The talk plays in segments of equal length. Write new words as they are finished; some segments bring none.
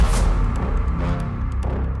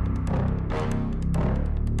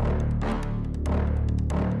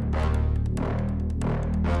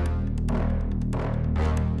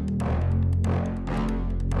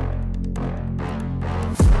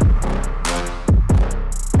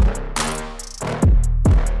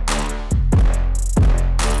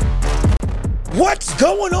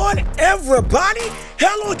going on, everybody?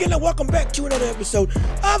 Hello again and welcome back to another episode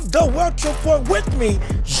of The Welch Report with me,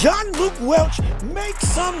 Jean-Luc Welch. Make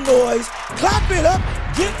some noise, clap it up,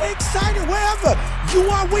 get excited wherever you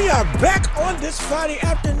are. We are back on this Friday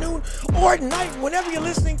afternoon or night, whenever you're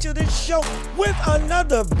listening to this show, with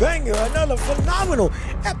another banger, another phenomenal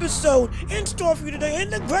episode in store for you today.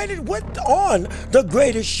 And the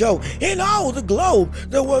greatest show in all the globe,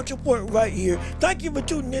 The Welch Report right here. Thank you for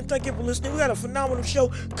tuning in. Thank you for listening. We got a phenomenal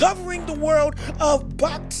show covering the world of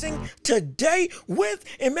boxing today with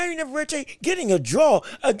Emmanuel Navarrete getting a draw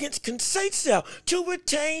against Conceição to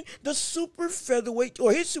retain the super featherweight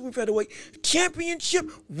or his super featherweight championship.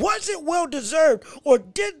 Was it well deserved, or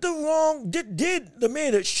did the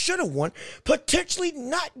man that should have won potentially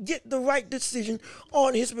not get the right decision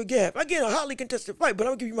on his behalf? Again, a hotly contested fight, but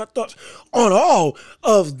I'm gonna give you my thoughts on all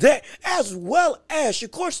of that, as well as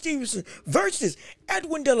Shakur Stevenson versus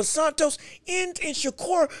Edwin De Los Santos ends in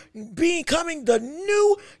Shakur becoming the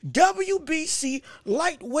new WBC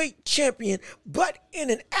lightweight champion, but in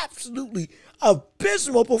an absolutely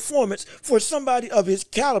abysmal performance for somebody of his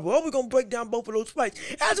caliber. We're going to break down both of those fights,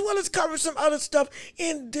 as well as cover some other stuff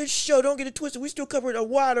in this show. Don't get it twisted. We still cover a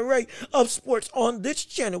wide array of sports on this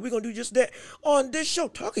channel. We're going to do just that on this show,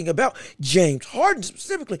 talking about James Harden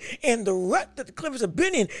specifically and the rut that the Clippers have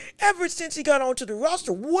been in ever since he got onto the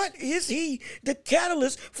roster. What is he the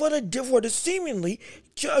catalyst for the seemingly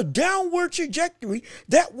downward trajectory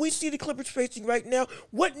that we see the Clippers facing right now?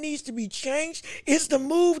 What needs to be changed? Is the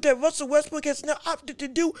move that Russell Westbrook has now opted to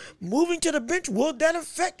do, moving to the bench, will that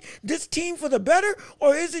affect this team for the better,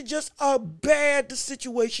 or is it just a bad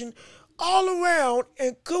situation all around?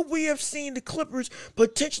 And could we have seen the Clippers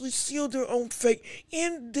potentially seal their own fate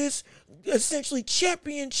in this essentially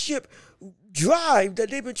championship drive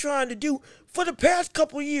that they've been trying to do for the past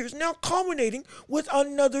couple of years, now culminating with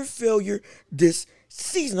another failure this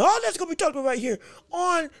season? All that's going to be talked about right here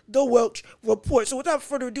on the Welch Report. So without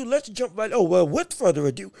further ado, let's jump right. With further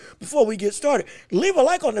ado, before we get started, leave a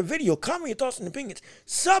like on the video, comment your thoughts and opinions,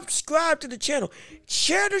 subscribe to the channel,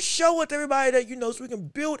 share the show with everybody that you know so we can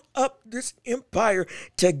build up this empire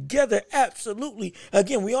together. Absolutely.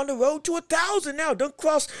 Again, we on the road to 1,000 now. Don't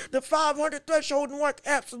cross the 500 threshold mark.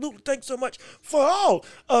 Absolutely. Thanks so much for all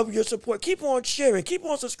of your support. Keep on sharing, keep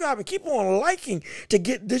on subscribing, keep on liking to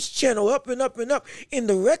get this channel up and up and up in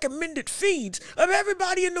the recommended feeds of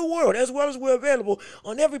everybody in the world, as well as we're available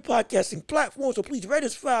on every podcasting platform. So please rate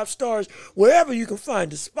us 5 stars wherever you can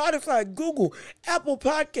find us. Spotify, Google, Apple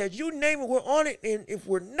Podcasts, you name it, we're on it. And if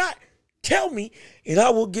we're not, tell me and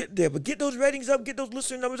I will get there. But get those ratings up, get those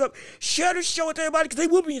listener numbers up, share the show with everybody, because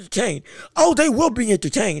they will be entertained. Oh, they will be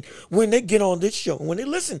entertained when they get on this show and when they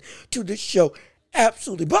listen to this show.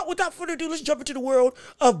 Absolutely. But without further ado, let's jump into the world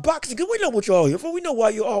of boxing, because we know what you're all here for. We know why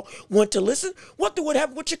you all want to listen. What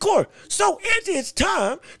happened with Shakur? So it is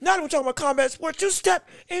time, now that we're talking about combat sports, to step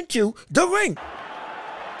into the ring.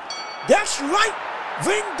 That's right.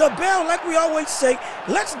 Ring the bell, like we always say.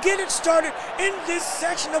 Let's get it started in this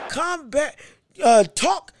section of combat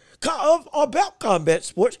talk about combat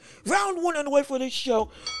sports. Round 1 underway for this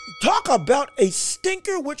show. Talk about a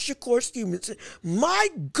stinker with Shakur Stevenson. My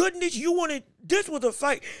goodness, this was a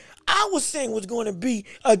fight I was saying was going to be,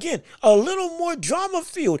 again, a little more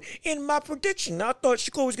drama-filled in my prediction. Now, I thought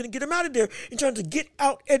Shakur was going to get him out of there in terms of get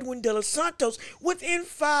out Edwin De Los Santos within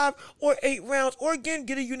 5 or 8 rounds, or again,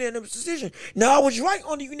 get a unanimous decision. Now, I was right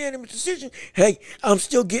on the unanimous decision. Hey, I'm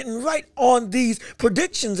still getting right on these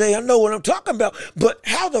predictions. Hey, I know what I'm talking about. But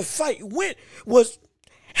how the fight went was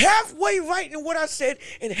halfway right in what I said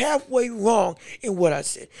and halfway wrong in what I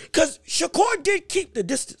said. Because Shakur did keep the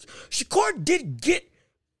distance. Shakur did get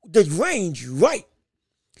the range right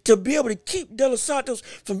to be able to keep De Los Santos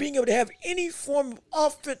from being able to have any form of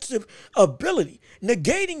offensive ability,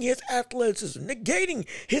 negating his athleticism, negating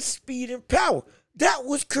his speed and power. That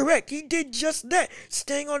was correct. He did just that,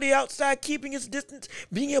 staying on the outside, keeping his distance,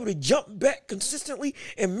 being able to jump back consistently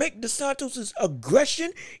and make De Santos'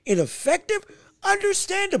 aggression ineffective.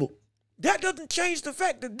 Understandable. That doesn't change the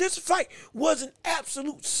fact that this fight was an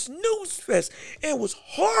absolute snooze fest and was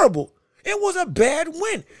horrible. It was a bad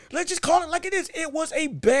win. Let's just call it like it is. It was a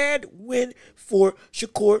bad win for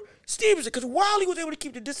Shakur Stevenson, because while he was able to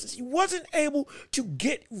keep the distance, he wasn't able to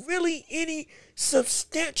get really any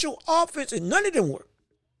substantial offense, and none of them were.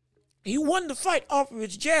 He won the fight off of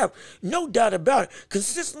his jab, no doubt about it,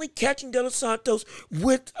 consistently catching De Los Santos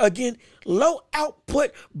with, again, low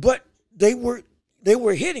output, but they were They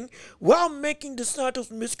were hitting while making the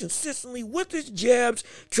Santos miss consistently with his jabs,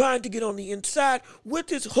 trying to get on the inside, with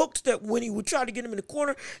his hooks that when he would try to get him in the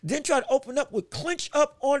corner, then try to open up, would clinch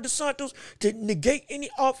up on the Santos to negate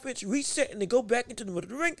any offense, reset, and then go back into the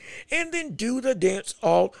middle of the ring, and then do the dance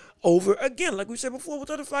all over again. Like we said before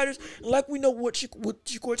with other fighters, and like we know with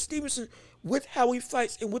Shakur Stevenson, with how he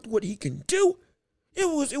fights and with what he can do, it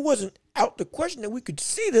wasn't out the question that we could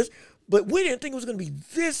see this, but we didn't think it was going to be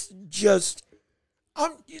this just...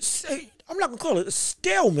 I'm not gonna call it a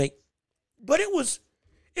stalemate, but it was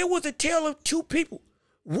a tale of two people.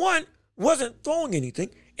 One wasn't throwing anything,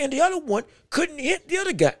 and the other one couldn't hit the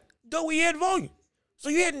other guy, though he had volume. So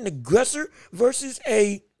you had an aggressor versus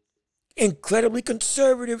a incredibly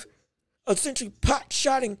conservative, essentially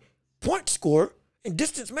pot-shotting point scorer and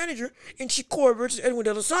distance manager in Shakur versus Edwin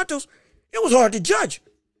De Los Santos. It was hard to judge.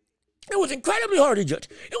 It was incredibly hard to judge.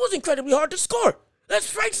 It was incredibly hard to score. Let's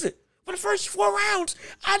face it. For the first 4 rounds,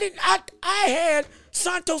 I had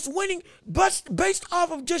Santos winning based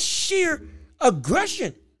off of just sheer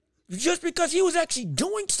aggression. Just because he was actually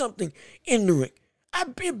doing something in the ring.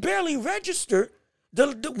 It barely registered.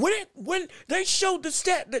 When they showed the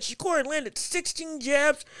stat that Shakur had landed 16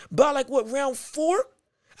 jabs by round 4,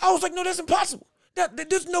 I was like, no, that's impossible.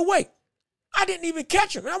 There's no way. I didn't even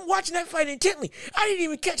catch him. And I'm watching that fight intently. I didn't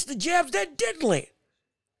even catch the jabs that did land.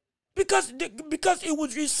 Because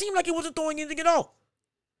it seemed like he wasn't throwing anything at all.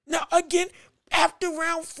 Now, again, after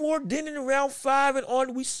round 4, then in round 5 and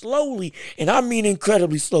on, we slowly, and I mean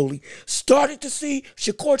incredibly slowly, started to see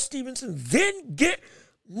Shakur Stevenson then get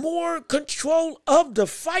more control of the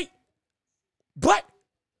fight. But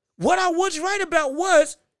what I was right about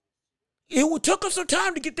was it took us some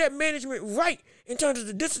time to get that management right in terms of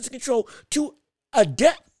the distance control to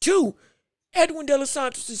adapt to Edwin De Los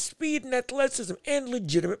Santos' speed and athleticism and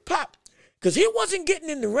legitimate pop. Because he wasn't getting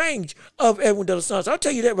in the range of Edwin De Los Santos. I'll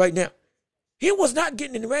tell you that right now. He was not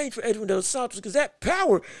getting in the range for Edwin De Los Santos because that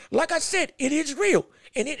power, like I said, it is real.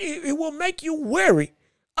 And it will make you wary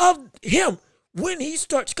of him when he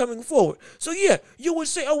starts coming forward. So yeah, you would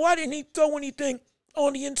say, oh, why didn't he throw anything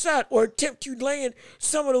on the inside or attempt to land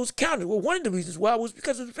some of those counters? Well, one of the reasons why was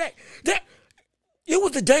because of the fact that this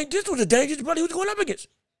was the dangerous brother he was going up against.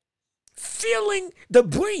 Feeling the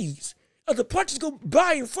breeze of the punches go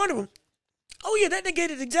by in front of him, oh yeah, that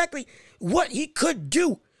negated exactly what he could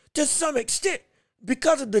do to some extent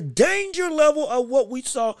because of the danger level of what we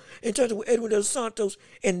saw in terms of Edwin De Los Santos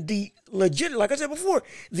and the legit, like I said before,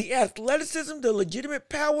 the athleticism, the legitimate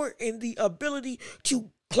power, and the ability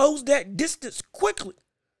to close that distance quickly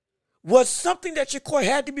was something that Shakur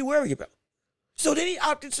had to be wary about. So then he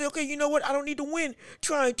opted to say, okay, you know what? I don't need to win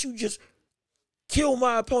trying to just kill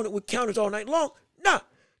my opponent with counters all night long. Nah,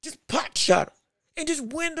 just pot shot him and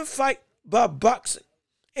just win the fight by boxing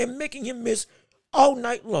and making him miss all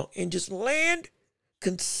night long and just land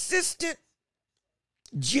consistent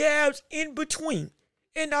jabs in between.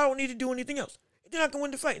 And I don't need to do anything else. Then I can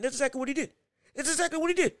win the fight. And that's exactly what he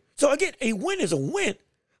did. So again, a win is a win.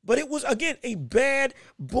 But it was, again, a bad,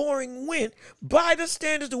 boring win by the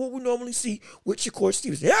standards of what we normally see with Shakur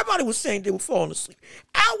Stevenson. Everybody was saying they were falling asleep.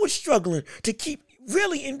 I was struggling to keep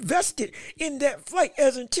really invested in that fight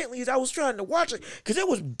as intently as I was trying to watch it because there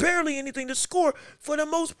was barely anything to score for the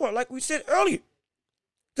most part, like we said earlier.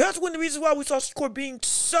 That's one of the reasons why we saw Shakur being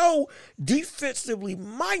so defensively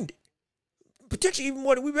minded, potentially even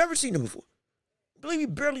more than we've ever seen him before. I believe he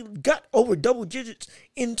barely got over double digits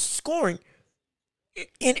in scoring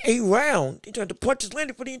in a round in terms of punches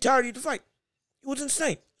landed for the entirety of the fight. It was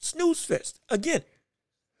insane. Snooze fest. Again.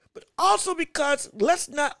 But also because let's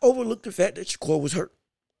not overlook the fact that Shakur was hurt.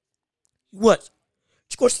 He was.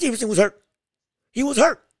 Shakur Stevenson was hurt. He was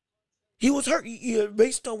hurt.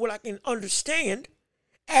 Based on what I can understand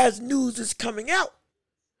as news is coming out.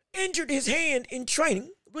 Injured his hand in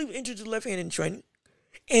training. I believe he injured his left hand in training.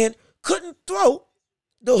 And couldn't throw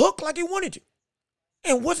the hook like he wanted to.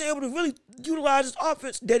 And wasn't able to really utilize his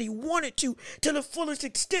offense that he wanted to the fullest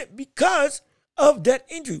extent because of that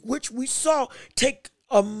injury, which we saw take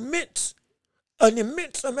an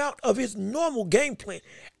immense amount of his normal game plan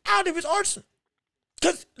out of his arsenal.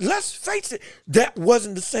 Because let's face it, that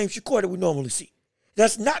wasn't the same Shakur that we normally see.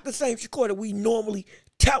 That's not the same Shakur that we normally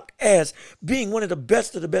tout as being one of the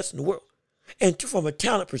best in the world. And from a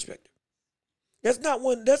talent perspective. That's not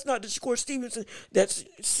the Shakur Stevenson that's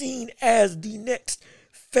seen as the next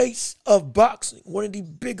face of boxing, one of the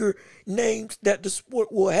bigger names that the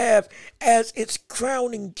sport will have as its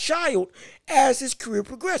crowning child as his career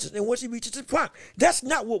progresses and once he reaches his prime. That's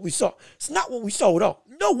not what we saw. It's not what we saw at all.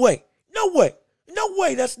 No way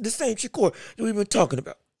that's the same Shakur that we've been talking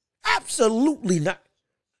about. Absolutely not.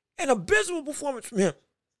 An abysmal performance from him.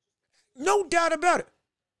 No doubt about it.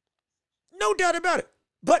 No doubt about it.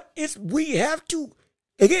 But we have to,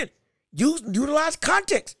 again, utilize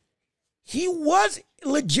context. He was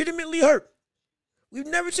legitimately hurt. We've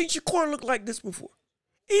never seen Shakur look like this before.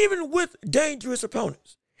 Even with dangerous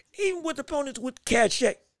opponents. Even with opponents with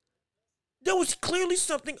cachet. There was clearly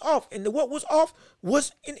something off. And what was off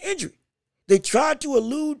was an injury. They tried to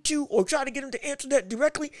allude to or try to get him to answer that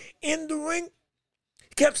directly in the ring.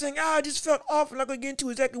 He kept saying, I just felt off. I'm not going to get into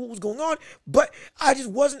exactly what was going on. But I just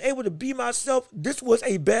wasn't able to be myself. This was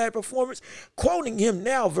a bad performance. Quoting him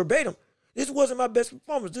now verbatim. This wasn't my best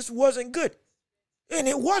performance. This wasn't good. And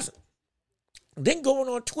it wasn't. Then going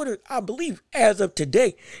on Twitter, I believe, as of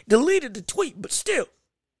today, deleted the tweet, but still.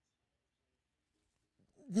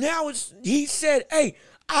 Now he said, hey,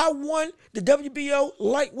 I won the WBO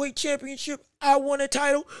lightweight championship. I won a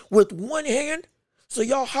title with one hand. So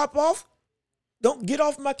y'all hop off. Don't get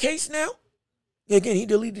off my case now. Again, he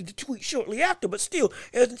deleted the tweet shortly after, but still,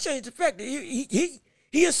 it doesn't change the fact that he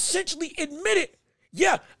essentially admitted,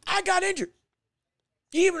 yeah, I got injured.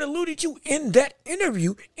 He even alluded to in that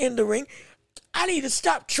interview in the ring, I need to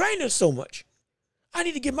stop training so much. I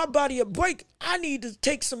need to give my body a break. I need to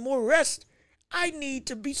take some more rest. I need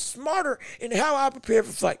to be smarter in how I prepare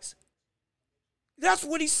for fights. That's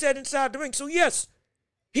what he said inside the ring. So yes,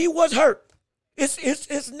 he was hurt.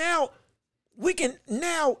 It's now, we can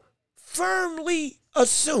now firmly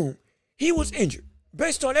assume he was injured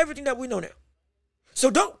based on everything that we know now. So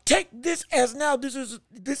don't take this as now this is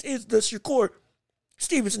the Shakur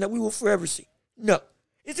Stevenson that we will forever see. No,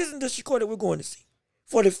 this isn't the Shakur that we're going to see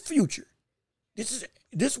for the future.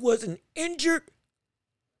 This was an injured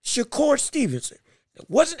Shakur Stevenson that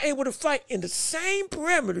wasn't able to fight in the same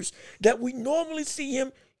parameters that we normally see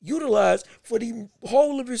him utilize for the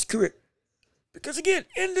whole of his career. Because again,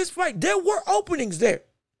 in this fight, there were openings there.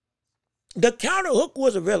 The counter hook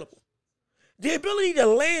was available. The ability to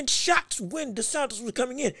land shots when the Santos was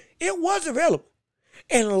coming in, it was available.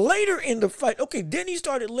 And later in the fight, okay, then he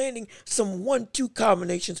started landing some 1-2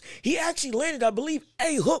 combinations. He actually landed, I believe,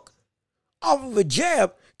 a hook off of a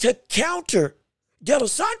jab to counter De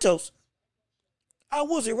Los Santos. I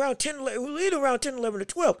was around 10, 11, around 10, 11, or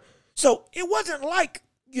 12. So it wasn't like,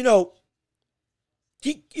 it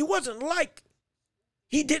wasn't like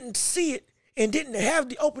he didn't see it and didn't have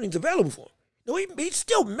the openings available for him. No, he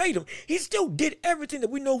still made them. He still did everything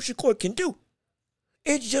that we know Shakur can do.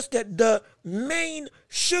 It's just that the main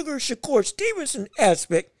Sugar Shakur Stevenson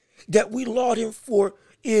aspect that we laud him for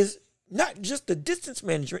is not just the distance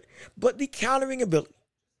management, but the countering ability.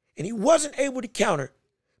 And he wasn't able to counter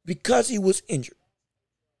because he was injured.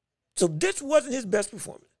 So this wasn't his best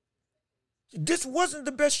performance. This wasn't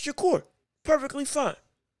the best Shakur. Perfectly fine.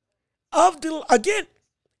 Again,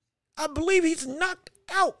 I believe he's knocked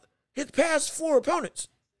out his past 4 opponents.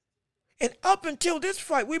 And up until this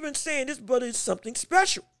fight, we've been saying this brother is something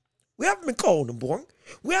special. We haven't been calling him boring.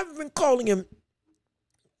 We haven't been calling him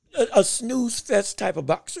a snooze fest type of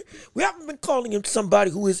boxer. We haven't been calling him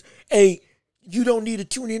somebody who is you don't need to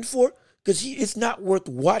tune in for because it's not worth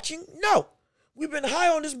watching. No. We've been high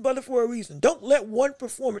on this brother for a reason. Don't let one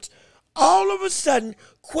performance all of a sudden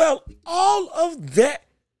quell all of that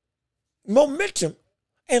momentum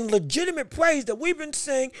and legitimate praise that we've been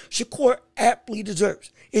saying Shakur aptly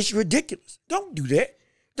deserves. It's ridiculous. Don't do that.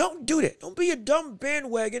 Don't do that. Don't be a dumb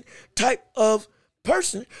bandwagon type of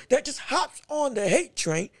person that just hops on the hate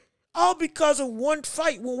train all because of one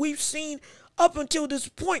fight when we've seen up until this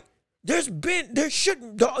point there's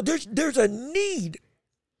a need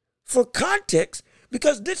for context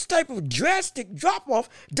because this type of drastic drop-off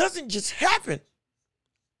doesn't just happen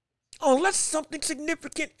unless something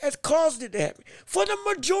significant has caused it to happen for the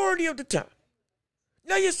majority of the time.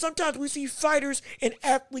 Now, yes, sometimes we see fighters and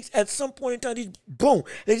athletes at some point in time,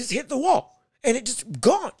 they just hit the wall and it's just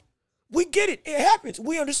gone. We get it. It happens.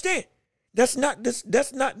 We understand. That's not this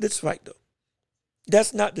fight, though.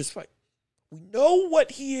 That's not this fight. We know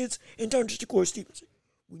what he is in terms of Shakur Stevenson.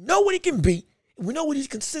 We know what he can be. And we know what he's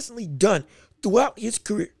consistently done throughout his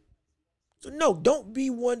career. So, no, don't be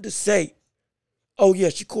one to say, oh, yeah,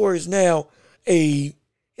 Shakur is now he's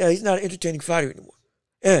not an entertaining fighter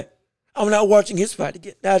anymore. I'm not watching his fight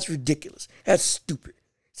again. That's ridiculous. That's stupid.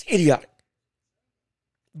 It's idiotic.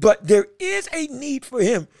 But there is a need for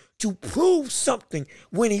him to prove something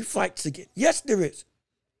when he fights again. Yes, there is.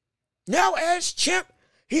 Now, as champ,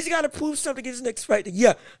 he's got to prove something in his next fight.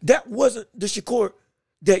 That wasn't the Shakur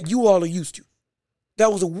that you all are used to.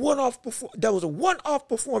 That was a one-off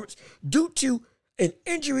performance due to an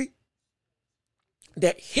injury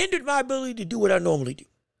that hindered my ability to do what I normally do.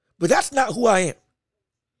 But that's not who I am.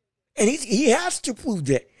 And he has to prove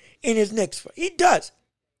that. in his next fight. He does.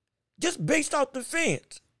 Just based off the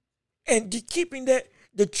fans. And just keeping the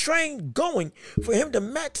train going for him to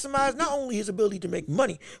maximize not only his ability to make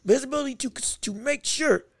money, but his ability to make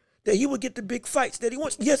sure that he will get the big fights that he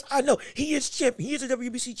wants. Yes, I know. He is champion. He is a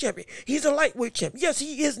WBC champion. He's a lightweight champion. Yes,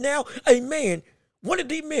 he is now a man, one of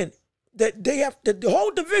the men that the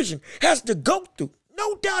whole division has to go through.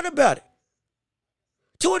 No doubt about it.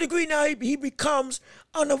 To a degree now, he becomes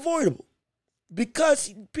unavoidable.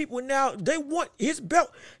 Because people now, they want his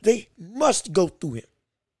belt. They must go through him.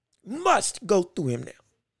 Must go through him now.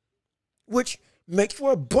 Which makes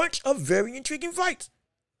for a bunch of very intriguing fights.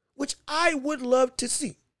 Which I would love to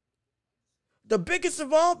see. The biggest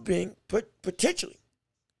of all being, potentially,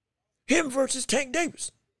 him versus Tank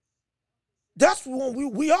Davis. That's the one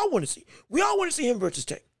we all want to see. We all want to see him versus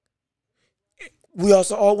Tank. We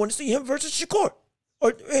also all want to see him versus Shakur.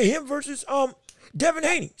 Or him versus Devin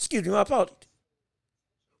Haney. Excuse me, my apologies.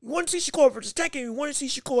 We want to see Shakur versus Tank, and we want to see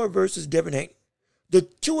Shakur versus Devin Haney. The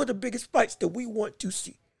two of the biggest fights that we want to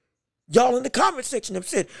see. Y'all in the comment section have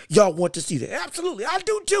said y'all want to see that. Absolutely, I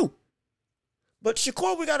do too. But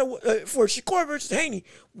Shakur, for Shakur versus Haney,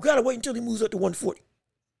 we gotta wait until he moves up to 140.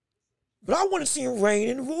 But I want to see him reign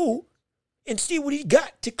and rule and see what he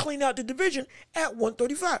got to clean out the division at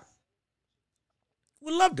 135.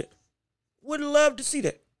 Would love that. Would love to see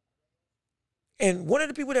that. And one of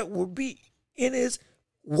the people that will be in his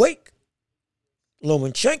wake,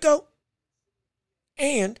 Lomachenko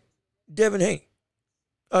and Devin Haney.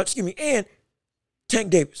 And Tank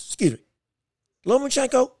Davis. Excuse me.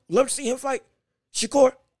 Lomachenko, love to see him fight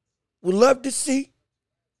Shakur. Would love to see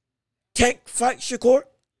Tank fight Shakur.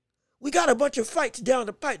 We got a bunch of fights down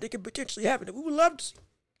the pipe that could potentially happen that we would love to see.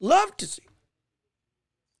 Love to see.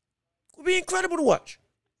 It would be incredible to watch.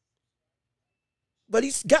 But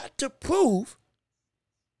he's got to prove,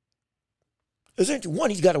 essentially, one,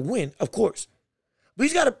 he's got to win, of course. But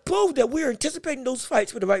he's got to prove that we're anticipating those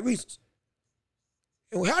fights for the right reasons.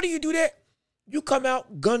 And how do you do that? You come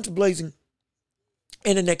out guns blazing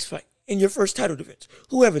in the next fight, in your first title defense,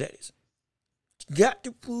 whoever that is. You got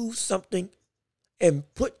to prove something and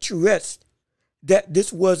put to rest that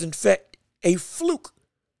this was, in fact, a fluke,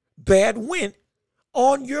 bad win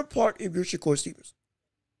on your part if you're Shakur Stevenson.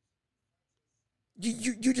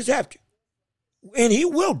 You just have to. And he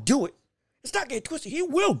will do it. It's not getting twisted. He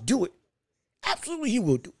will do it. Absolutely, he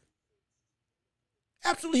will do it.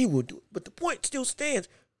 Absolutely, he will do it. But the point still stands.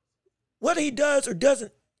 Whether he does or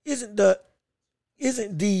doesn't isn't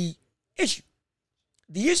the issue.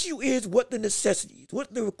 The issue is what the necessity is,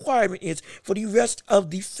 what the requirement is for the rest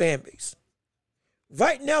of the fan base.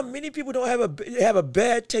 Right now, many people don't have a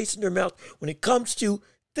bad taste in their mouth when it comes to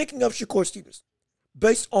thinking of Shakur Stevenson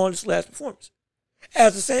based on his last performance.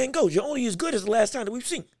 As the saying goes, you're only as good as the last time that we've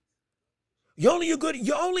seen. You're only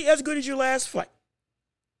as good as your last fight.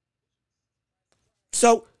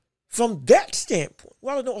 So, from that standpoint,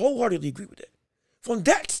 while I don't wholeheartedly agree with that, from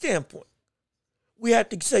that standpoint, we have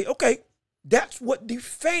to say, okay, that's what the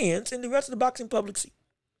fans and the rest of the boxing public see.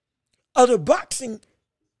 Other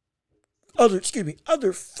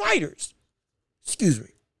fighters,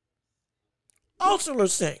 also are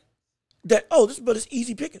saying that, this but is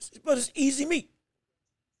easy pickings, this but is easy meat.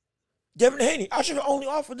 Devin Haney, I should have only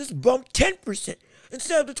offered this bum 10%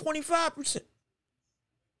 instead of the 25%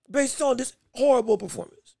 based on this horrible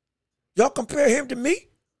performance. Y'all compare him to me?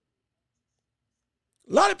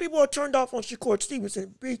 A lot of people are turned off on Shakur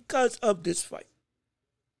Stevenson because of this fight.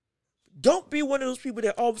 Don't be one of those people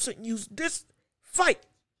that all of a sudden use this fight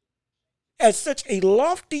as such a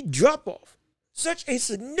lofty drop-off, such a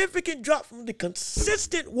significant drop from the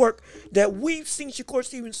consistent work that we've seen Shakur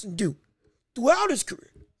Stevenson do throughout his career.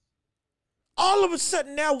 All of a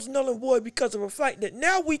sudden now it's null and void because of a fight that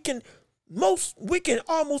now we can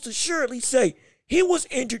almost assuredly say he was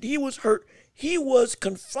injured, he was hurt, he was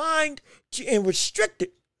confined and restricted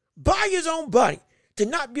by his own body to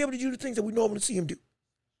not be able to do the things that we normally see him do.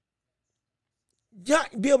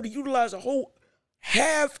 Not be able to utilize a whole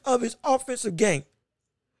half of his offensive game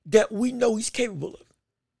that we know he's capable of.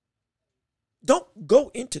 Don't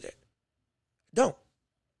go into that. Don't.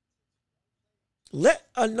 Let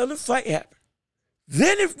another fight happen.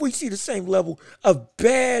 Then if we see the same level of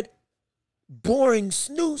bad, boring,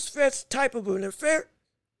 snooze fest type of an affair,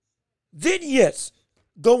 then yes,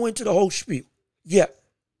 go into the whole spiel. Yeah.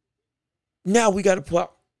 Now we got to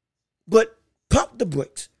pump. But pump the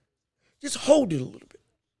brakes. Just hold it a little bit.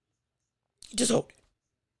 Just hold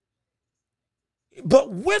it. But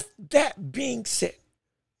with that being said,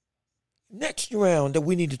 next round that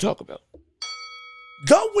we need to talk about,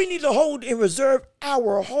 though we need to hold and reserve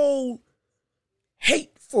our whole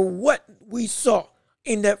hate for what we saw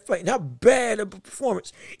in that fight and how bad of a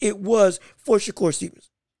performance it was for Shakur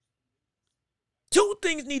Stevenson. Two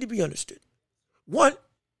things need to be understood. One,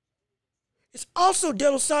 it's also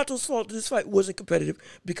De Los Santos' fault that this fight wasn't competitive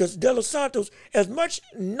because De Los Santos, as much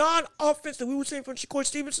non-offense that we were seeing from Shakur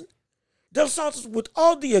Stevenson, De Los Santos, with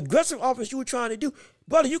all the aggressive offense you were trying to do,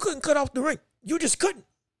 brother, you couldn't cut off the ring. You just couldn't.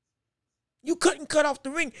 You couldn't cut off the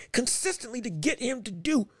ring consistently to get him to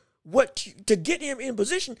do to get him in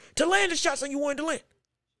position to land the shots that you wanted to land.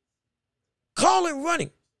 Call it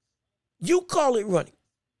running. You call it running.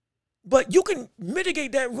 But you can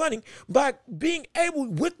mitigate that running by being able,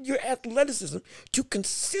 with your athleticism, to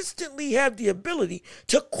consistently have the ability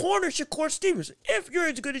to corner Shakur Stevenson, if you're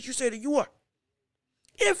as good as you say that you are.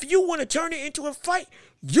 If you want to turn it into a fight,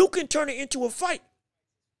 you can turn it into a fight.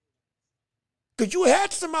 Because you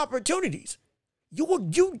had some opportunities. You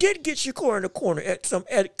did get Shakur in the corner at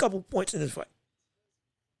a couple points in this fight.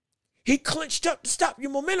 He clinched up to stop your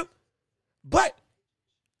momentum, but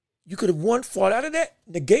you could have fought out of that,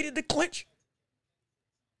 negated the clinch,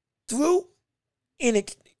 through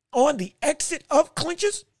on the exit of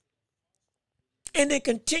clinches, and then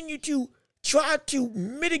continue to try to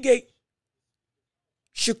mitigate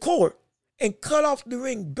Shakur and cut off the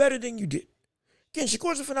ring better than you did. Again,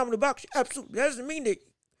 Shakur's a phenomenal boxer. Absolutely. That doesn't mean that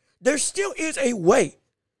there still is a way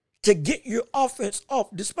to get your offense off,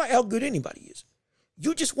 despite how good anybody is.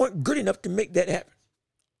 You just weren't good enough to make that happen.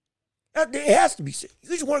 It has to be said. You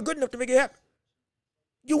just weren't good enough to make it happen.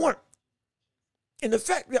 You weren't. And the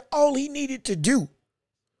fact that all he needed to do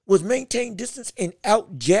was maintain distance and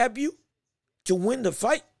out-jab you to win the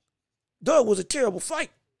fight, though it was a terrible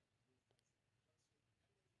fight,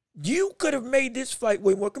 you could have made this fight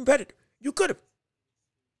way more competitive. You could have.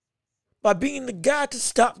 By being the guy to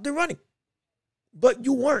stop the running. But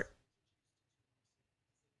you weren't.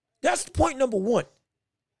 That's point number one.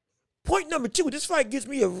 Point number two, this fight gives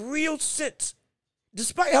me a real sense,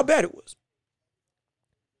 despite how bad it was,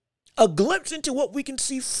 a glimpse into what we can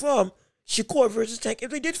see from Shakur versus Tank if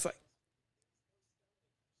they did fight.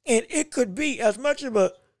 And it could be as much of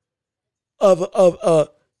a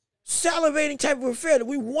salivating type of affair that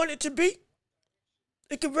we want it to be.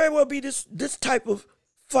 It could very well be this type of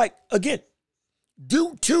fight again,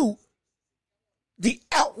 due to the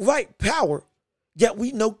outright power that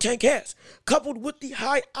we know Tank has, coupled with the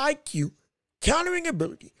high IQ, countering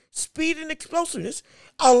ability, speed, and explosiveness.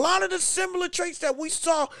 A lot of the similar traits that we see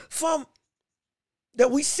from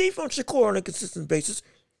Shakur on a consistent basis,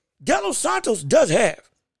 De Los Santos does have.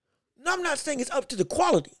 Now, I'm not saying it's up to the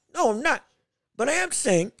quality. No, I'm not. But I am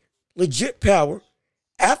saying legit power,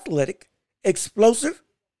 athletic, explosive,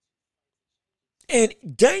 and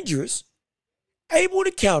dangerous, able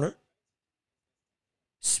to counter,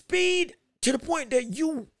 speed to the point that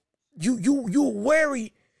you're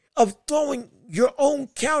wary of throwing your own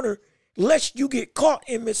counter lest you get caught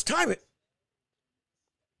and mistime it.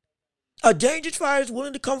 A dangerous fighter is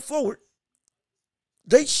willing to come forward.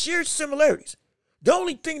 They share similarities.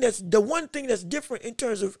 The one thing that's different in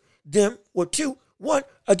terms of them, or two, one,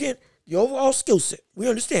 again, the overall skill set. We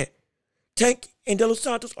understand. Tank and De Los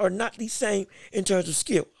Santos are not the same in terms of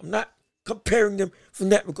skill. I'm not comparing them from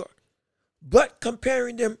that regard. But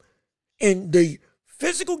comparing them in the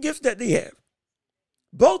physical gifts that they have.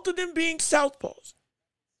 Both of them being southpaws.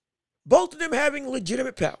 Both of them having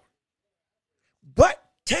legitimate power. But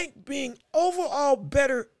Tank being overall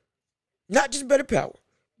better, not just better power,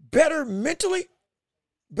 better mentally,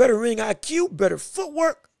 better ring IQ, better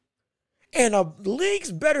footwork, and a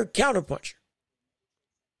league's better counterpuncher.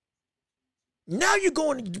 Now it's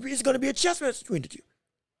going to be a chess match between the two.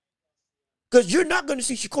 Because you're not going to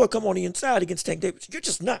see Shakur come on the inside against Tank Davis. You're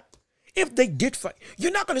just not. If they did fight,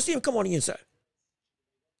 you're not going to see him come on the inside.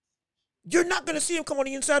 You're not going to see him come on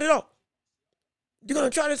the inside at all. You're going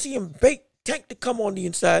to try to see him bait Tank to come on the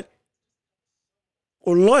inside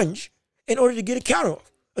or lunge in order to get a counter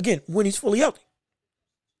off. Again, when he's fully healthy.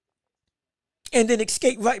 And then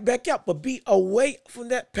escape right back out, but be away from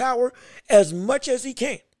that power as much as he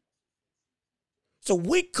can. So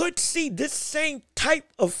we could see this same type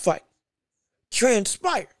of fight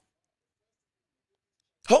transpire.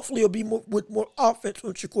 Hopefully it'll be with more offense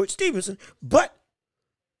from Shakur Stevenson, but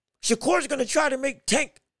Shakur's going to try to make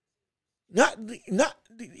Tank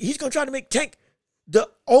he's going to try to make Tank the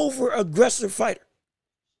over-aggressive fighter.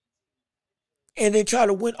 And then try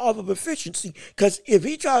to win off of efficiency, because if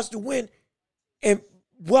he tries to win and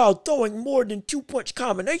while throwing more than 2-punch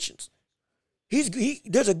combinations,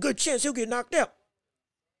 there's a good chance he'll get knocked out.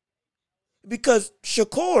 Because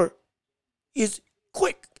Shakur is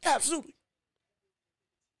quick, absolutely.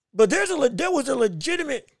 But there was a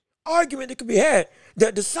legitimate argument that could be had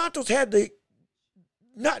that the Santos had the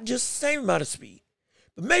not just the same amount of speed,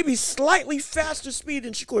 but maybe slightly faster speed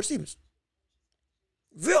than Shakur Stevenson.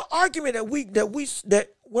 Real argument that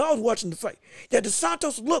when I was watching the fight, that the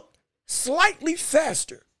Santos looked slightly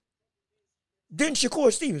faster than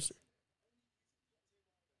Shakur Stevenson.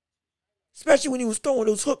 Especially when he was throwing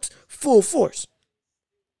those hooks full force.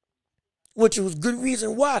 Which was good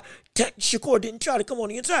reason why Shakur didn't try to come on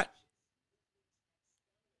the inside.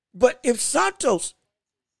 But if Santos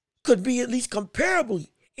could be at least comparably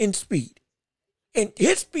in speed, and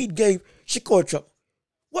his speed gave Shakur trouble,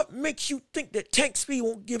 what makes you think that Tank speed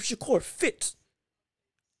won't give Shakur fits?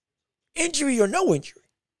 Injury or no injury?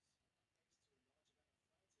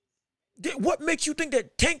 What makes you think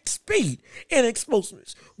that Tank speed and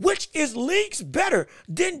explosiveness, which is leagues better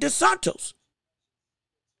than Dos Santos,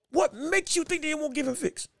 what makes you think they won't give him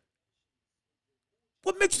fix?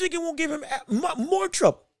 What makes you think it won't give him more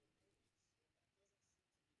trouble?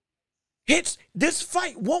 Hence, this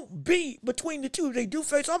fight won't be between the two. If they do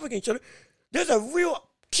face off against each other, there's a real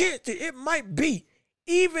chance that it might be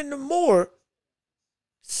even more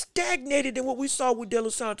stagnated than what we saw with De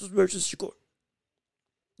Los Santos versus Shakur.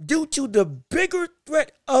 Due to the bigger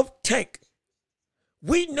threat of Tank,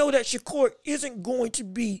 we know that Shakur isn't going to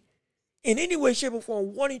be in any way, shape, or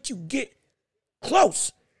form wanting to get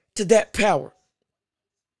close to that power.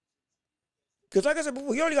 Because like I said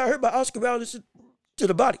before, he already got hurt by Oscar Valdez to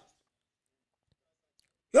the body.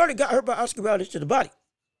 He already got hurt by Oscar Valdez to the body.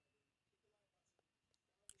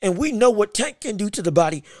 And we know what Tank can do to the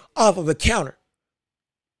body off of a counter.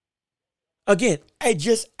 Again, I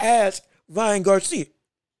just asked Ryan Garcia.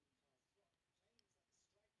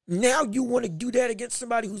 Now you want to do that against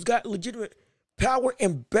somebody who's got legitimate power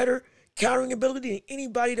and better countering ability than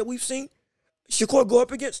anybody that we've seen Shakur go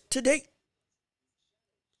up against to date?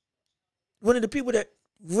 One of the people that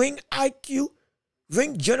ring IQ,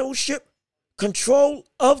 ring generalship, control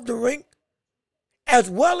of the ring, as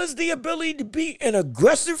well as the ability to be an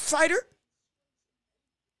aggressive fighter,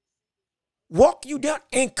 walk you down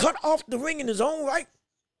and cut off the ring in his own right,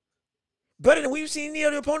 better than we've seen any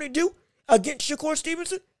other opponent do against Shakur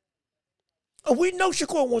Stevenson. We know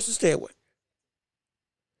Shakur wants to stay away.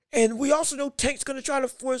 And we also know Tank's going to try to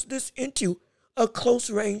force this into a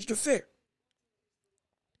close-ranged affair.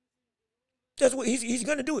 That's what he's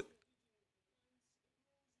going to do it.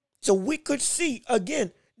 So we could see,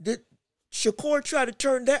 again, that Shakur try to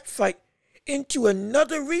turn that fight into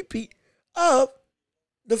another repeat of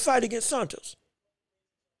the fight against Santos.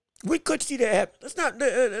 We could see that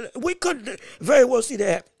happen. We could very well see that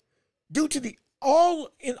happen. Due to the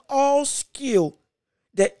all-in-all skill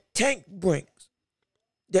that Tank brings,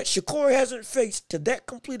 that Shakur hasn't faced to that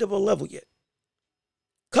complete of a level yet,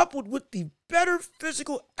 coupled with the better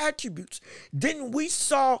physical attributes than we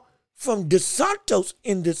saw from Dos Santos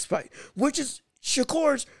in this fight, which is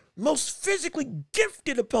Shakur's most physically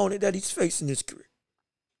gifted opponent that he's faced in his career.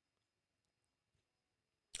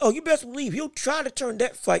 Oh, you best believe he'll try to turn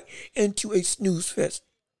that fight into a snooze fest.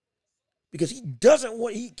 Because he doesn't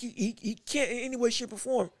want, he can't in any way, shape, or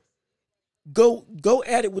form go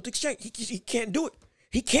at it with exchange. He can't do it.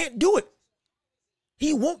 He can't do it.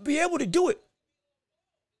 He won't be able to do it.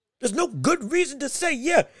 There's no good reason to say,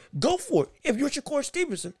 yeah, go for it. If you're Shakur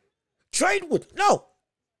Stevenson, trade with him. No.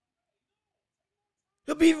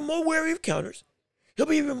 He'll be even more wary of counters. He'll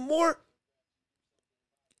be even more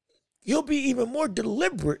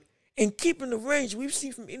deliberate in keeping the range we've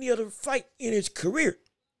seen from any other fight in his career.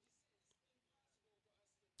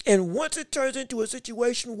 And once it turns into a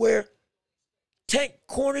situation where Tank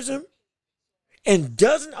corners him and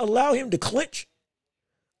doesn't allow him to clinch,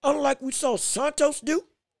 unlike we saw Santos do,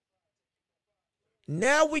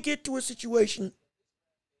 now we get to a situation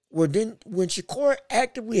where then when Shakur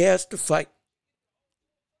actively has to fight,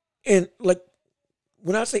 and like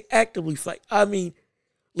when I say actively fight, I mean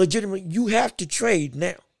legitimately you have to trade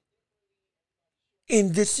now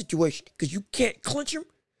in this situation because you can't clinch him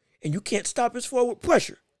and you can't stop his forward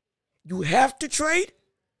pressure. You have to trade.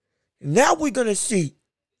 Now we're going to see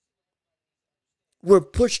where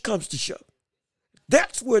push comes to shove.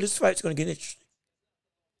 That's where this fight's going to get interesting.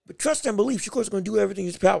 But trust and believe Shakur's going to do everything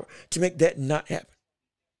in his power to make that not happen.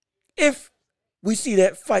 If we see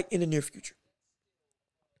that fight in the near future.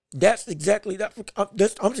 That's exactly that. I'm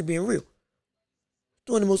just being real.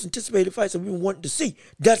 One of the most anticipated fights that we've been wanting to see.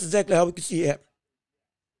 That's exactly how we could see it happen.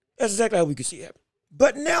 That's exactly how we could see it happen.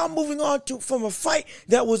 But now moving on from a fight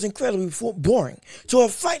that was incredibly boring to a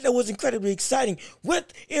fight that was incredibly exciting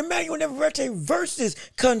with Emmanuel Navarrete versus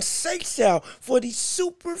Conceição for the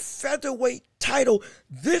super featherweight title.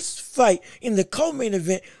 This fight in the co-main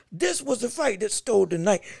event, this was the fight that stole the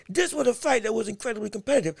night. This was a fight that was incredibly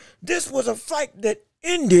competitive. This was a fight that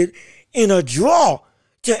ended in a draw,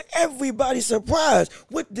 to everybody's surprise,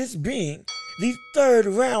 with this being the third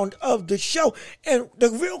round of the show. And the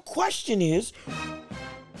real question is,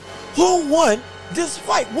 who won this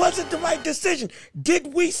fight? Was it the right decision?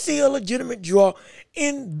 Did we see a legitimate draw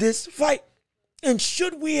in this fight? And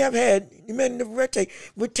should we have had Emmanuel Navarrete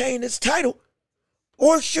retain his title,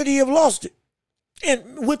 or should he have lost it?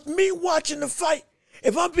 And with me watching the fight,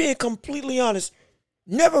 if I'm being completely honest,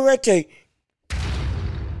 Navarrete,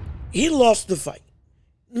 he lost the fight.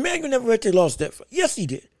 Emmanuel Navarrete lost that fight. Yes, he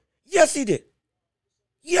did. Yes, he did.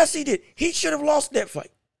 Yes, he did. He should have lost that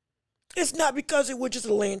fight. It's not because it was just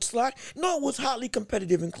a landslide. No, it was hotly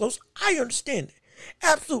competitive and close. I understand that.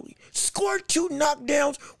 Absolutely. Scored 2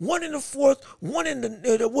 knockdowns, one in the fourth, one in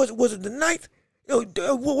the, was it the ninth?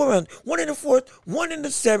 One in the fourth, one in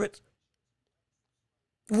the seventh.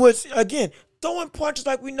 Was, again, throwing punches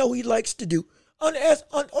like we know he likes to do. As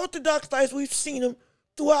unorthodox as we've seen him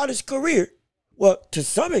throughout his career. Well, to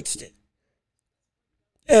some extent.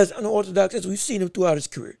 As unorthodox as we've seen him throughout his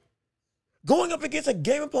career. Going up against a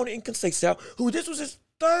game opponent in Conceição, who this was his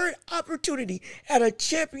third opportunity at a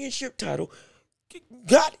championship title.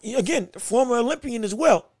 Got, again, former Olympian as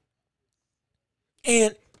well.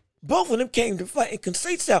 And both of them came to fight in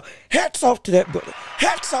Conceição. Hats off to that brother.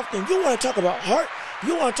 Hats off to him. You want to talk about heart?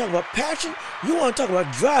 You want to talk about passion? You want to talk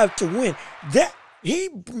about drive to win? That he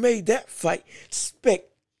made that fight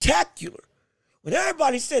spectacular. When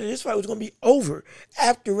everybody said that this fight was going to be over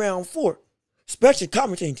after round 4, especially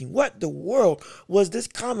commentating team, what the world was this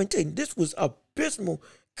commentating? This was abysmal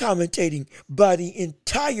commentating by the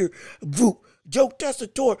entire group. Joe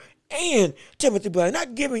Tessitore and Timothy Brown,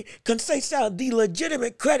 not giving Conceição the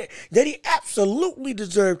legitimate credit that he absolutely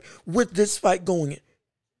deserved with this fight going in.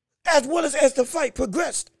 As well as the fight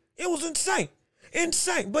progressed. It was insane.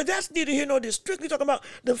 Insane. But that's neither here nor there. Strictly talking about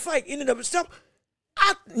the fight in and of itself.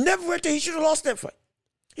 I never read that he should have lost that fight.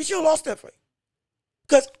 He should have lost that fight.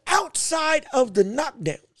 Because outside of the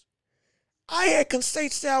knockdowns, I had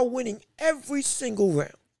Conceição winning every single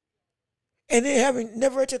round. And then having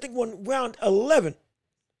Navarrete, I think, won round 11.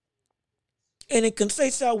 And then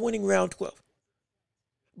Conceição winning round 12.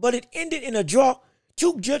 But it ended in a draw.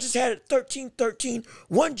 2 judges had it 13-13.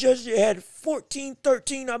 One judge had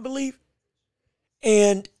 14-13, I believe.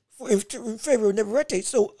 And in favor of Navarrete.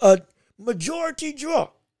 So a majority draw.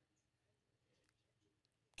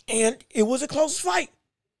 And it was a close fight.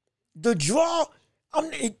 The draw,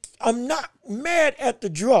 I'm not mad at the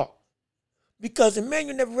draw. Because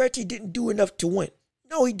Emmanuel Navarrete didn't do enough to win.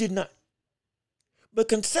 No, he did not. But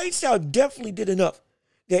Conceição definitely did enough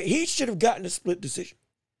that he should have gotten a split decision.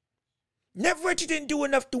 Navarrete didn't do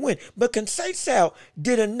enough to win, but Conceição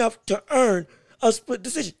did enough to earn a split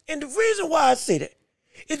decision. And the reason why I say that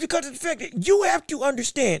is because of the fact that you have to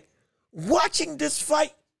understand, watching this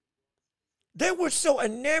fight, they were so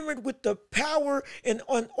enamored with the power and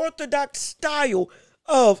unorthodox style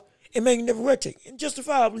of Emmanuel Navarrete, and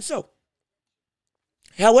justifiably so.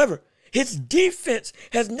 However, his defense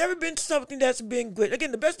has never been something that's been great.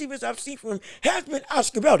 Again, the best defense I've seen from him has been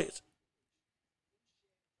Oscar Valdez.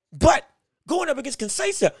 But going up against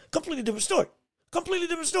Conceição, completely different story. Completely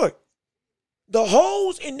different story. The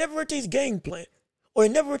holes in Navarrete's game plan, or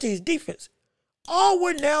in Navarrete's defense, all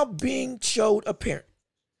were now being showed apparent.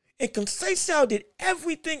 And Conceição did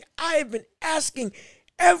everything I have been asking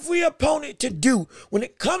every opponent to do when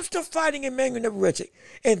it comes to fighting Emmanuel Navarrete.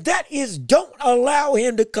 And that is, don't allow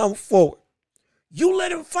him to come forward. You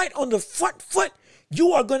let him fight on the front foot,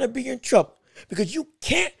 you are going to be in trouble. Because you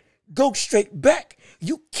can't go straight back.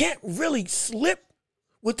 You can't really slip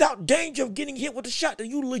without danger of getting hit with a shot that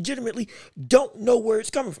you legitimately don't know where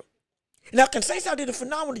it's coming from. Now, Conceição did a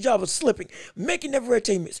phenomenal job of slipping, making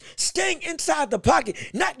Navarrete miss, staying inside the pocket,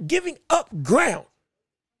 not giving up ground,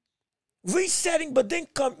 resetting, but then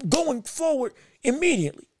going forward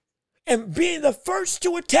immediately, and being the first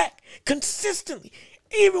to attack consistently,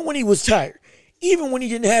 even when he was tired, even when he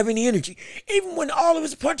didn't have any energy, even when all of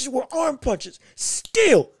his punches were arm punches,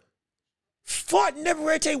 still fought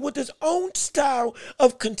Navarrete with his own style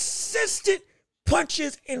of consistent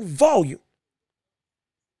punches and volume.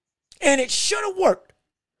 And it should have worked.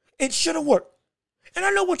 It should have worked. And I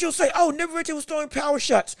know what you'll say. Oh, Navarrete was throwing power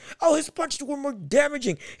shots. Oh, his punches were more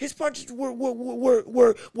damaging. His punches were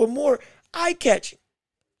more eye-catching.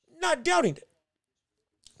 Not doubting that.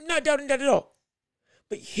 Not doubting that at all.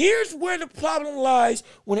 But here's where the problem lies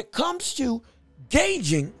when it comes to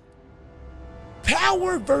gauging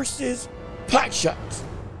power versus pot shots.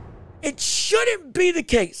 It shouldn't be the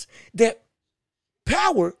case that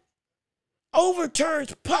power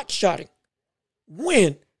overturns pot shotting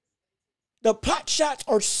when the pot shots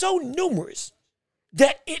are so numerous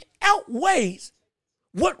that it outweighs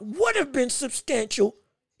what would have been substantial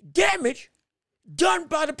damage done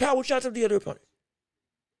by the power shots of the other opponent.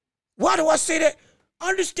 Why do I say that?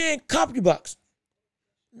 Understand CompuBox.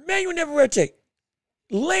 Manuel Navarrete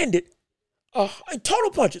landed in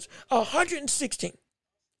total punches, 116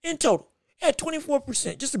 in total at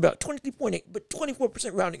 24%, just about 23.8, but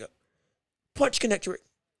 24% rounding up. Punch connect rate.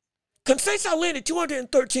 Conceição landed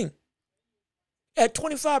 213 at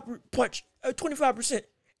 25%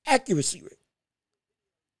 accuracy rate.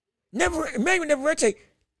 Manuel Navarrete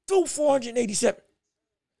threw 487.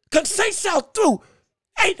 Conceição threw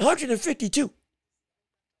 852.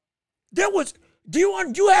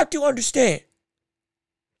 You have to understand.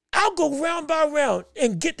 I'll go round by round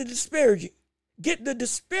and get the disparity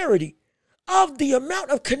of the amount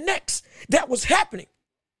of connects that was happening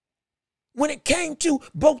when it came to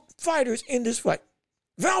both fighters in this fight.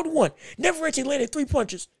 Round 1, Navarrete landed 3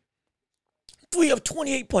 punches, 3 of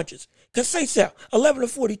 28 punches. Conceição, 11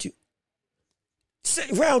 of 42.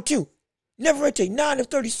 Round 2, Navarrete, 9 of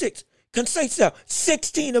 36. Conceição,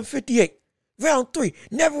 16 of 58. Round 3,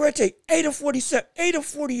 Navarrete, 8 of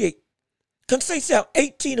 48. Conceição,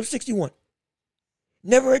 18 of 61.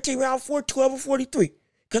 Navarrete, round 4, 12 of 43.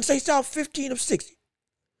 Conceição, 15 of 60.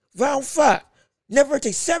 Round 5,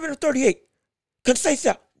 Navarrete, 7 of 38.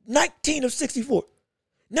 Conceição, 19 of 64.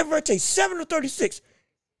 Navarrete, 7 of 36.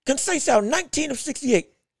 Conceição, 19 of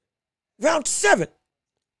 68. Round 7,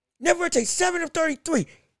 Navarrete, 7 of 33.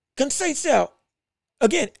 Conceição,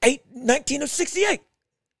 again, 19 of 68.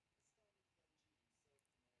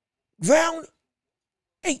 Round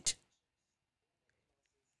 8,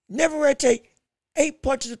 Navarrete, 8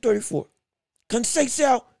 punches of 34.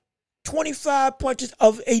 Conceição, 25 punches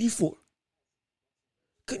of 84.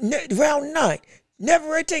 Round 9,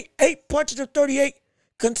 Navarrete, 8 punches of 38.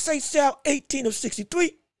 Conceição, 18 of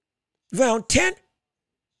 63. Round 10,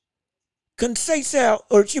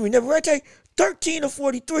 Navarrete, 13 of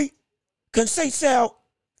 43. Conceição,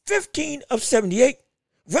 15 of 78.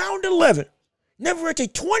 Round 11, Navarrete,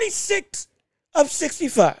 26 of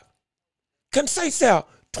 65. Conceição,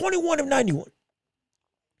 21 of 91.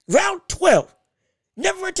 Round 12,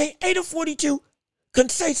 Navarrete, 8 of 42.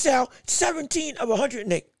 Conceição, 17 of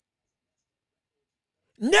 108.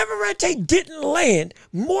 Navarrete didn't land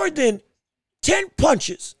more than 10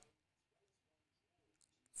 punches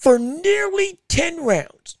for nearly 10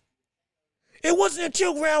 rounds. It wasn't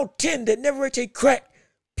until round 10 that Navarrete cracked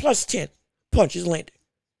plus 10 punches landed.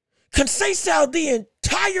 Conceição, the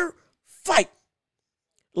entire fight,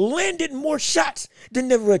 landed more shots than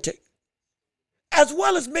Navarrete, as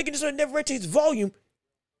well as making it so that Navarrete's volume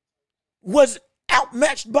was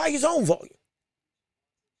outmatched by his own volume.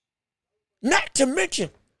 Not to mention,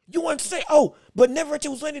 you want to say, oh, but Navarrete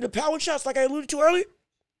was landing the power shots like I alluded to earlier?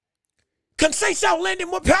 Conceição landed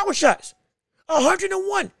more power shots,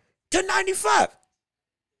 101 to 95.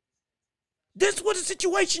 This was a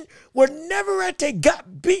situation where Navarrete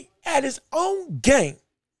got beat at his own game.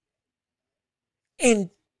 And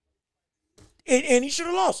he should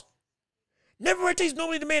have lost. Navarrete is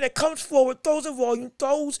normally the man that comes forward, throws in volume,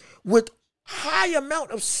 throws with high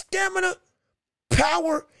amount of stamina,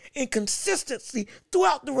 power, and consistency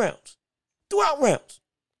throughout rounds,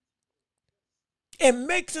 and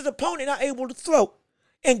makes his opponent not able to throw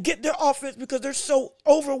and get their offense because they're so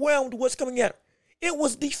overwhelmed with what's coming at them. It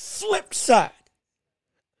was the flip side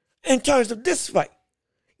in terms of this fight.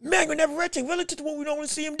 Manuel Navarrete, relative to what we normally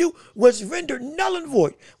see him do, was rendered null and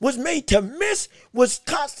void, was made to miss, was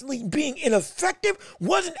constantly being ineffective,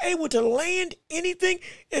 wasn't able to land anything.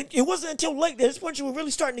 It wasn't until late that his punches were really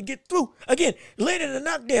starting to get through. Again, landed a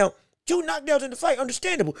knockdown, 2 knockdowns in the fight,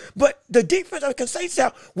 understandable. But the defense of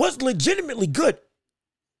Conceição was legitimately good.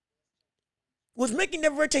 Was making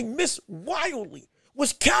Navarrete miss wildly,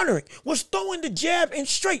 was countering, was throwing the jab and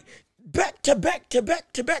straight, back to back to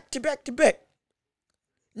back to back to back to back.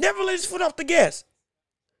 Never let his foot off the gas.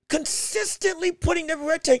 Consistently putting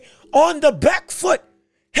Navarrete on the back foot.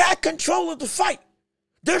 Had control of the fight.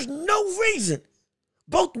 There's no reason,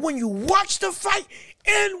 both when you watch the fight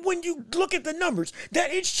and when you look at the numbers,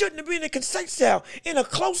 that it shouldn't have been a Conceição in a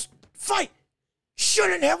close fight.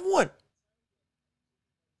 Shouldn't have won.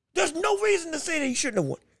 There's no reason to say that he shouldn't have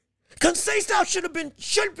won. Conceição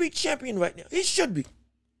should be champion right now. He should be.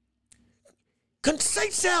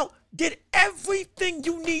 Conceição did everything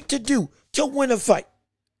you need to do to win a fight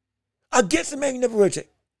against Manuel Navarrete.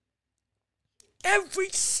 Every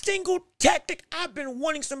single tactic I've been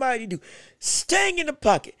wanting somebody to do. Staying in the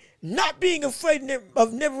pocket, not being afraid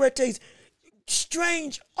of Navarrete's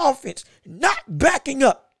strange offense, not backing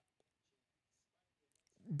up,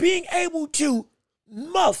 being able to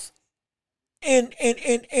muff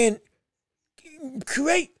and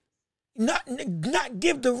create, not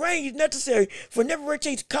give the range necessary for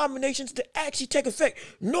Neverrete's combinations to actually take effect,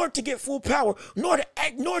 nor to get full power, nor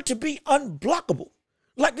to be unblockable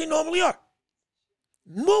like they normally are.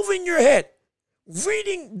 Moving your head,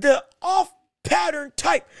 reading the off-pattern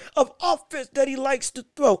type of offense that he likes to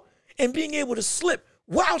throw, and being able to slip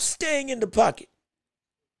while staying in the pocket.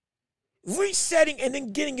 Resetting and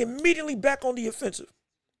then getting immediately back on the offensive.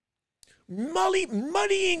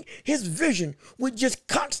 Muddying his vision with just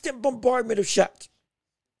constant bombardment of shots.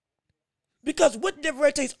 Because with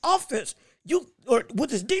Neverrete's offense,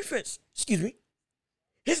 with his defense,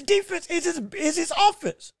 his defense is his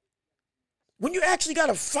offense. When you actually got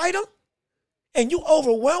to fight him and you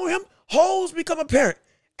overwhelm him, holes become apparent,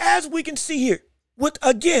 as we can see here. With,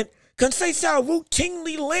 again, Conceição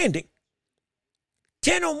routinely landing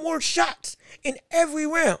 10 or more shots in every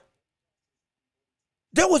round.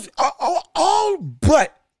 There was all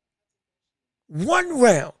but one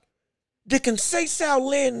round did Conceição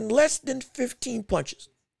land less than 15 punches,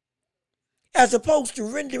 as opposed to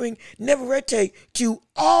rendering Neverrete to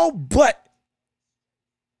all but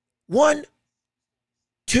 1,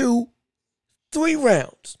 2, 3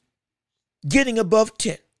 rounds getting above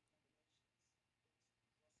 10.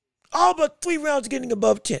 All but 3 rounds getting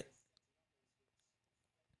above 10.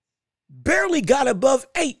 Barely got above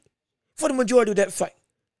 8 for the majority of that fight.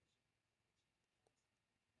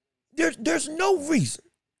 There's no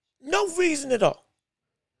reason at all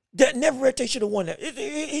that Neverrete should have won that.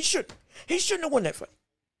 He shouldn't have won that fight.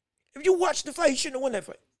 If you watch the fight, he shouldn't have won that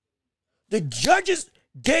fight. The judges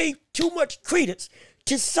gave too much credence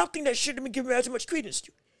to something that shouldn't have been given as much credence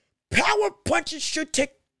to. Power punches should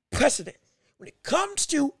take precedent. When it comes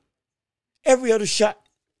to every other shot,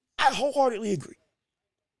 I wholeheartedly agree.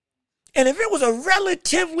 And if it was a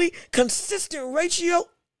relatively consistent ratio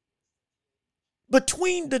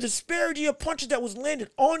between the disparity of punches that was landed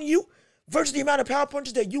on you versus the amount of power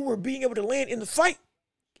punches that you were being able to land in the fight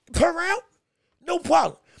per round, no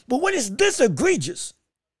problem. But when it's this egregious,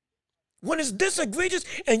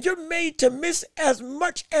 and you're made to miss as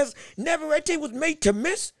much as Neverrete was made to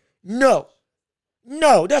miss, no,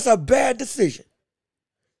 that's a bad decision.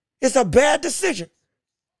 It's a bad decision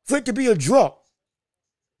for it to be a draw.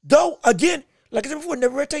 Though, again, like I said before,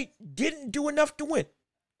 Neverrete didn't do enough to win.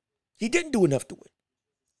 He didn't do enough to win.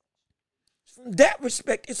 From that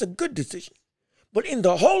respect, it's a good decision. But in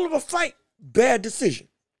the whole of a fight, bad decision.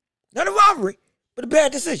 Not a robbery, but a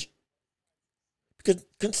bad decision. Because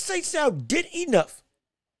Conceição did enough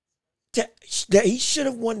that he should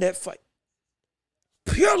have won that fight.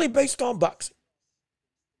 Purely based on boxing.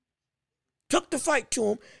 Took the fight to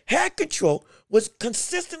him, had control, was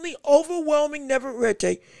consistently overwhelming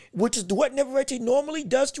Neverrete, which is what Neverrete normally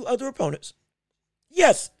does to other opponents.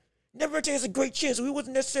 Yes, Neverrete has a great chance, so he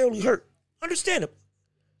wasn't necessarily hurt. Understandable.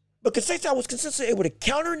 But Conceição was consistently able to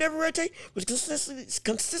counter Neverrete, was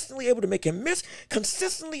consistently able to make him miss,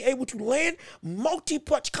 consistently able to land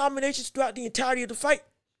multi-punch combinations throughout the entirety of the fight,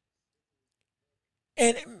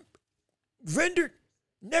 and rendered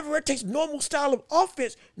Neverrete's normal style of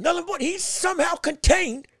offense null and void. He somehow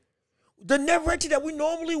contained the Neverrete that we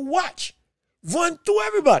normally watch run through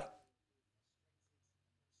everybody.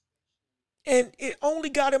 And it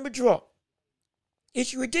only got him a draw.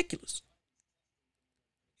 It's ridiculous.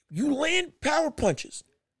 You land power punches,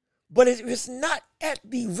 but if it's not at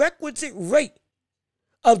the requisite rate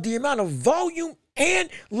of the amount of volume and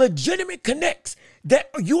legitimate connects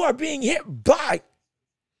that you are being hit by,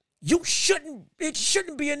 it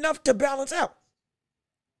shouldn't be enough to balance out.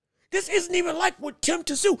 This isn't even like with Tim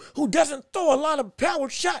Tszyu, who doesn't throw a lot of power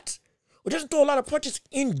shots, or doesn't throw a lot of punches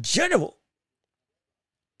in general.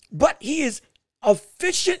 But he is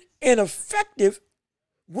efficient and effective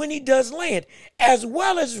when he does land, as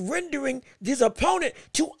well as rendering his opponent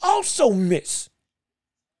to also miss.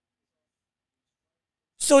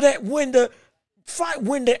 So that when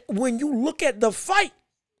you look at the fight,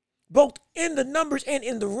 both in the numbers and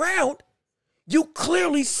in the round, you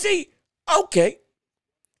clearly see, okay,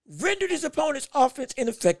 rendered his opponent's offense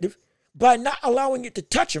ineffective by not allowing it to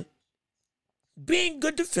touch him, being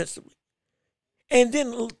good defensively, and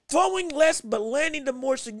then throwing less but landing the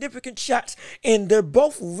more significant shots, and they're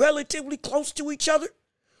both relatively close to each other.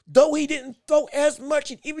 Though he didn't throw as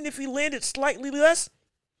much, and even if he landed slightly less,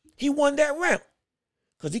 he won that round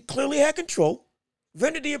because he clearly had control,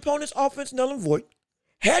 rendered the opponent's offense null and void,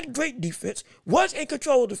 had great defense, was in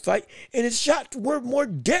control of the fight, and his shots were more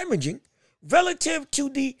damaging relative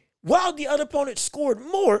to while the other opponent scored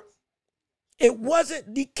more,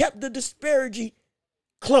 kept the disparity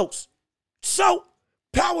close. So,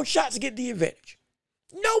 power shots get the advantage.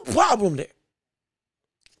 No problem there.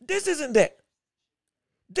 This isn't that.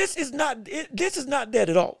 This is not that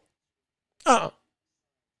at all.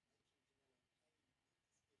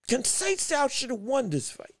 Conceição should have won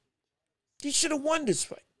this fight. He should have won this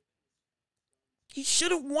fight. He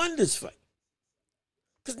should have won this fight.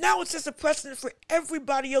 Because now it sets a precedent for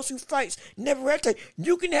everybody else who fights Navarrete.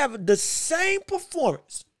 You can have the same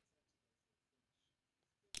performance,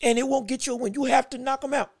 and it won't get you a win. You have to knock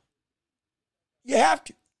him out. You have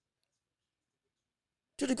to.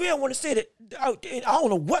 To the degree I want to say that, I don't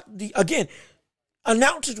know what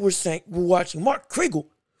announcers were saying, were watching. Mark Kriegel,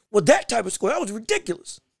 with that type of score, that was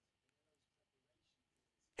ridiculous.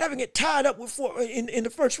 Having it tied up with in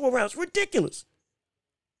the first 4 rounds, ridiculous.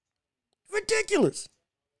 Ridiculous.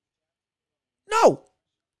 No.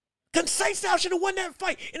 Conceição should have won that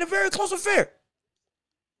fight in a very close affair.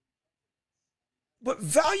 But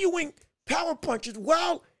valuing power punches,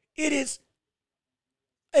 while it is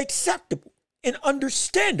acceptable and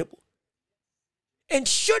understandable and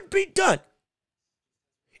should be done,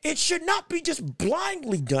 it should not be just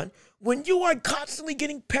blindly done when you are constantly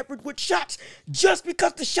getting peppered with shots. Just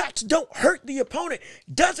because the shots don't hurt the opponent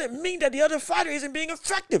doesn't mean that the other fighter isn't being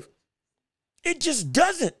effective. It just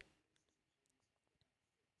doesn't.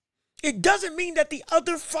 It doesn't mean that the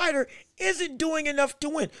other fighter isn't doing enough to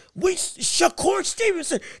win. Shakur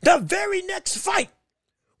Stevenson, the very next fight,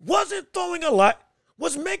 wasn't throwing a lot,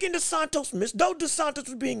 was making the Santos miss, though the Santos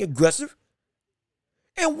was being aggressive,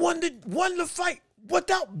 and won the fight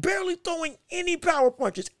without barely throwing any power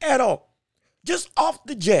punches at all. Just off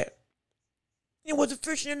the jab. It was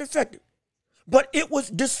efficient and effective. But it was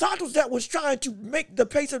the Santos that was trying to make the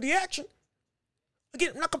pace of the action.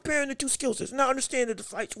 Again, I'm not comparing the two skill sets. Now I understand that the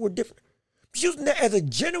fights were different. I'm using that as a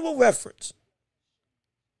general reference.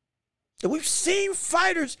 That we've seen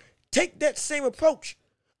fighters take that same approach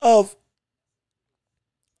of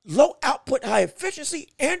low output, high efficiency,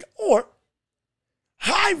 and or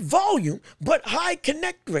high volume, but high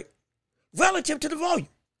connect rate relative to the volume.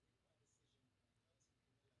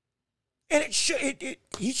 And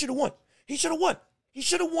he should have won. He should have won. He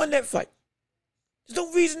should have won that fight. There's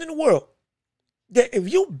no reason in the world that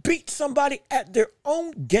if you beat somebody at their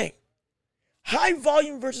own game, high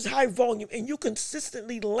volume versus high volume, and you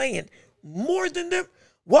consistently land more than them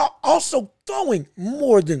while also throwing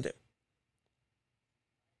more than them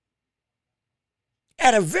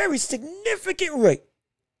at a very significant rate.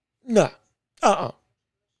 Nah.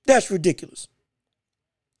 That's ridiculous.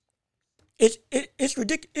 It's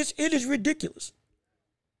ridiculous. It is ridiculous.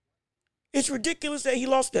 It's ridiculous that he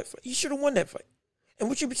lost that fight. He should have won that fight. And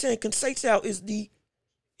we should be saying Conceição is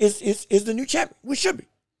the new champion. We should be.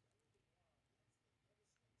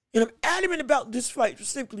 And I'm adamant about this fight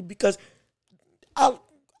specifically because I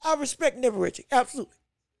respect Navarrete, absolutely.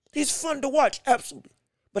 He's fun to watch, absolutely.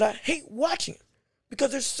 But I hate watching him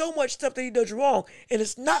because there's so much stuff that he does wrong, and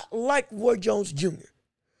it's not like Roy Jones Jr.,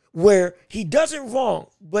 where he does it wrong,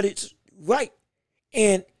 but it's right,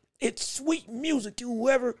 and it's sweet music to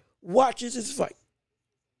whoever watches his fight.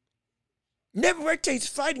 Navarrete's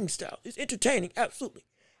fighting style is entertaining, absolutely.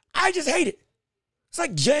 I just hate it. It's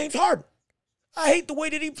like James Harden. I hate the way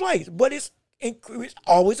that he plays, but it's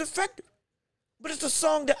always effective. But it's a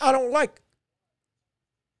song that I don't like.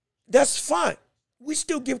 That's fine. We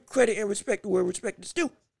still give credit and respect to where respect is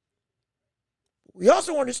due. We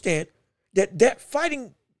also understand that that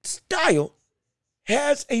fighting style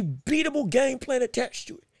has a beatable game plan attached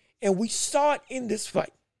to it. And we saw it in this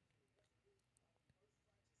fight.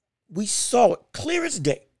 We saw it clear as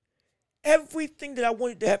day. Everything that I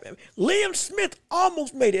wanted to happen. Liam Smith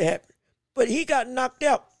almost made it happen, but he got knocked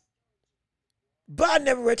out by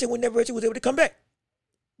Navarrete when Navarrete was able to come back.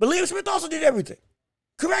 But Liam Smith also did everything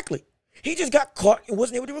correctly. He just got caught and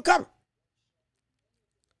wasn't able to recover.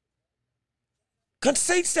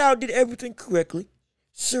 Conceição did everything correctly,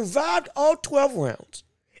 survived all 12 rounds,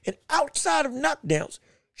 and outside of knockdowns,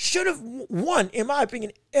 should have won, in my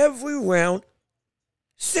opinion, every round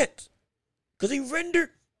since. Because he rendered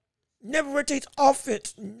Navarrete's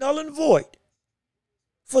offense null and void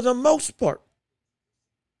for the most part,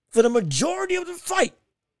 for the majority of the fight,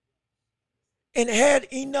 and had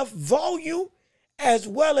enough volume as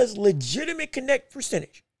well as legitimate connect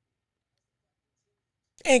percentage.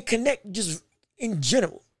 And connect just in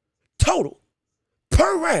general, total,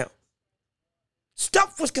 per round.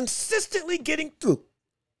 Stuff was consistently getting through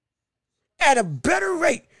at a better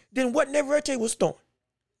rate than what Navarrete was throwing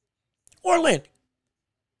or landing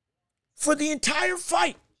for the entire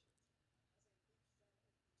fight.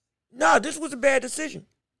 Nah, this was a bad decision.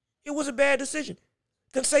 It was a bad decision.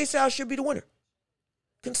 Conceição should be the winner.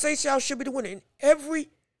 Conceição should be the winner in every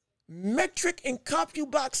metric and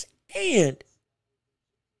CompuBox and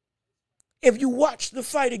If you watch the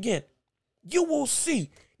fight again, you will see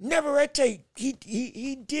Navarrete,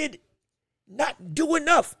 he did not do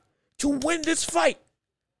enough to win this fight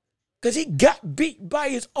because he got beat by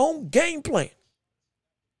his own game plan.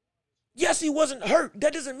 Yes, he wasn't hurt.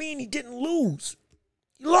 That doesn't mean he didn't lose.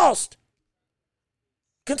 He lost.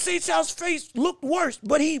 Conceição's face looked worse,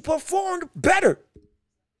 but he performed better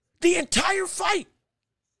the entire fight.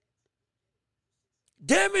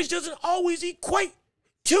 Damage doesn't always equate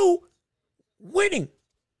to winning.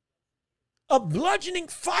 A bludgeoning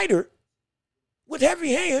fighter with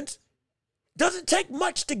heavy hands doesn't take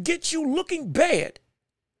much to get you looking bad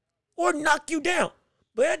or knock you down.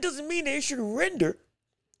 But that doesn't mean that it should render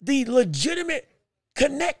the legitimate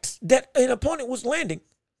connects that an opponent was landing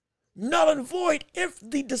null and void if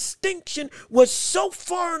the distinction was so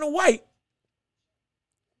far and away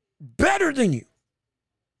better than you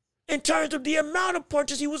in terms of the amount of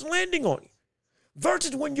punches he was landing on you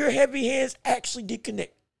versus when your heavy hands actually did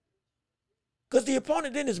connect. Because the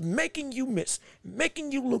opponent then is making you miss,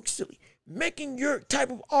 making you look silly, making your type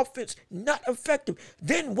of offense not effective.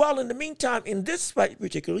 Then while in the meantime, in this fight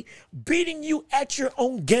particularly, beating you at your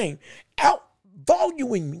own game,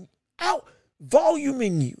 out-voluming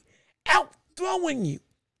you, out-throwing you,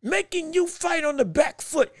 making you fight on the back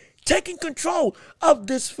foot, taking control of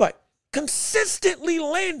this fight, consistently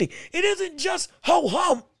landing. It isn't just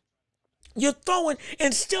ho-hum. You're throwing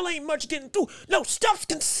and still ain't much getting through. No, stuff's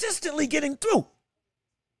consistently getting through.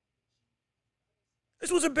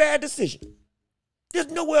 This was a bad decision. There's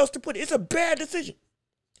nowhere else to put it. It's a bad decision.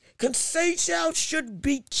 Conceição should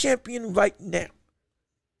be champion right now.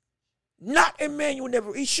 Not Emmanuel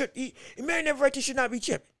Navarrete. Emmanuel Navarrete should not be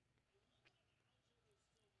champion.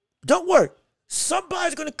 Don't worry.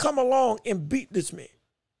 Somebody's going to come along and beat this man.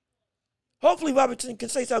 Hopefully Robertson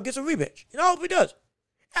Conceição gets a rematch. And I hope he does.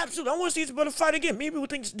 Absolutely. I want to see this brother fight again. Maybe people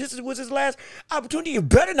think this was his last opportunity. It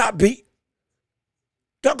better not be.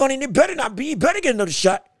 Doggone it, better not be. He better get another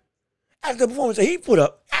shot after the performance that he put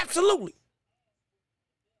up. Absolutely.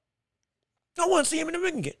 I want to see him in the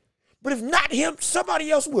ring again. But if not him,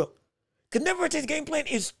 somebody else will. Because Navarrete's game plan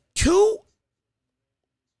is too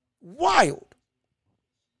wild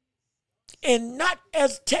and not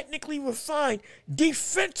as technically refined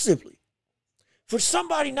defensively for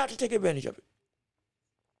somebody not to take advantage of it.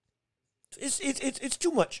 It's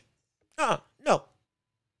too much. No.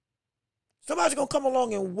 Somebody's going to come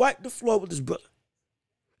along and wipe the floor with this brother.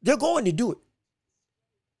 They're going to do it.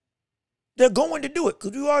 They're going to do it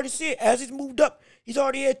because we already see it. As he's moved up, he's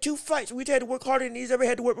already had 2 fights. We've had to work harder than he's ever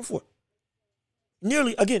had to work before.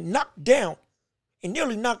 Nearly, again, knocked down and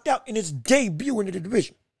nearly knocked out in his debut into the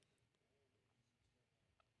division.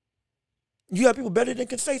 You got people better than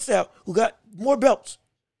Conceição who got more belts.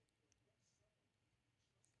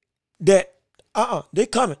 That, they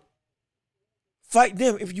coming. Fight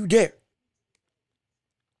them if you dare.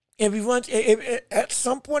 And if he runs at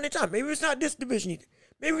some point in time, maybe it's not this division either.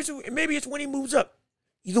 Maybe it's when he moves up.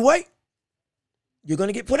 Either way, you're going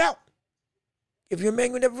to get put out. If you're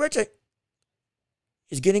Emmanuel Navarrete,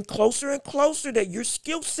 it's getting closer and closer that your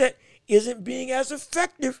skill set isn't being as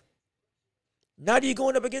effective. Now that you're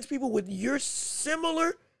going up against people with your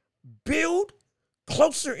similar build,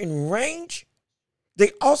 closer in range.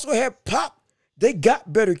 They also have pop. They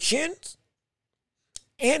got better chins.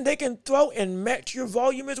 And they can throw and match your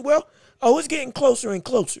volume as well. Oh, it's getting closer and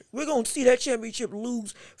closer. We're going to see that championship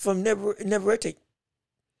lose from Navarrete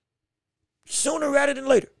sooner rather than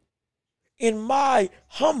later, in my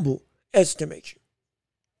humble estimation.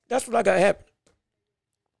 That's what I got happening.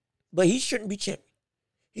 But he shouldn't be champion.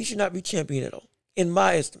 He should not be champion at all, in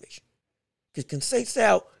my estimation. Because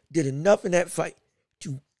Conceição did enough in that fight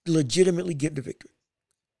to legitimately get the victory.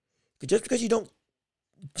 Just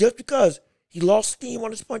because he lost steam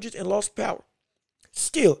on his punches and lost power,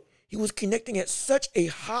 still, he was connecting at such a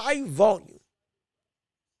high volume,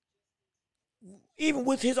 even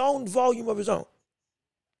with his own volume of his own.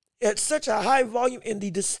 At such a high volume, and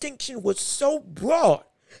the distinction was so broad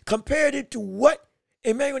compared to what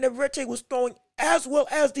Emmanuel Navarrete was throwing, as well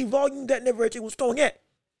as the volume that Navarrete was throwing at.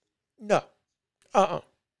 No.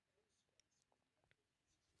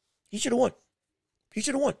 He should have won.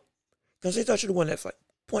 Conceição should have won that fight.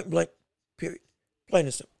 Point blank, period. Plain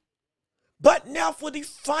and simple. But now for the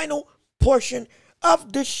final portion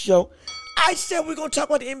of the show. I said we're going to talk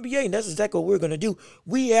about the NBA, and that's exactly what we're going to do.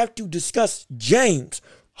 We have to discuss James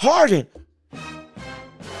Harden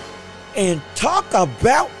and talk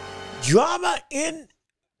about drama in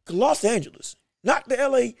Los Angeles. Not the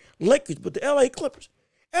LA Lakers, but the LA Clippers.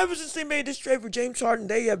 Ever since they made this trade for James Harden,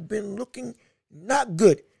 they have been looking not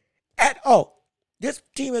good at all. This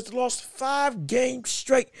team has lost 5 games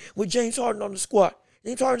straight with James Harden on the squad.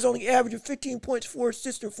 James Harden's only averaging 15 points, 4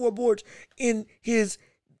 assists, and 4 boards in his,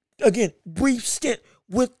 again, brief stint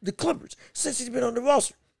with the Clippers since he's been on the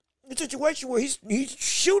roster. A situation where he's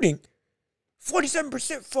shooting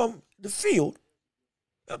 47% from the field,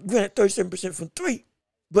 granted 37% from 3,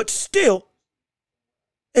 but still,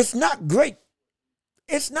 it's not great.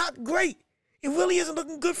 It's not great. It really isn't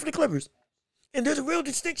looking good for the Clippers. And there's a real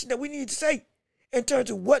distinction that we need to say in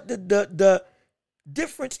terms of what the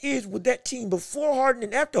difference is with that team before Harden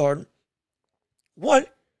and after Harden. One, I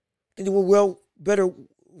think they were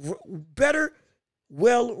better,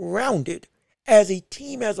 well-rounded as a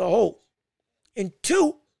team as a whole. And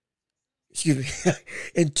two,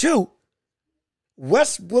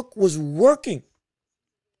 Westbrook was working.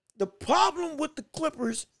 The problem with the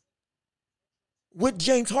Clippers with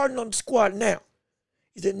James Harden on the squad now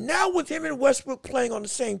is that now with him and Westbrook playing on the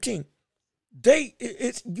same team,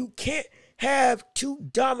 you can't have 2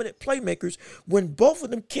 dominant playmakers when both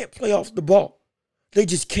of them can't play off the ball. They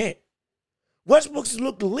just can't. Westbrook's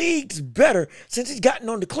looked leagues better since he's gotten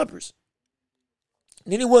on the Clippers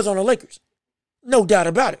than he was on the Lakers. No doubt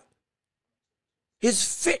about it. His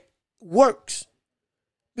fit works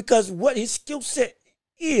because what his skill set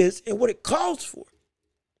is and what it calls for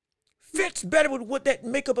fits better with what that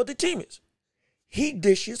makeup of the team is. He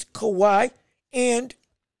dishes, Kawhi and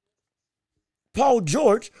Paul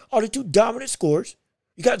George are the 2 dominant scorers.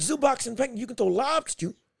 You got Zubac and Payton you can throw lobs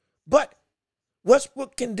to, but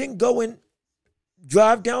Westbrook can then go and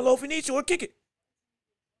drive down low if he needs to or kick it.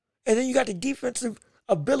 And then you got the defensive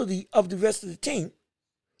ability of the rest of the team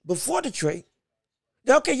before the trade.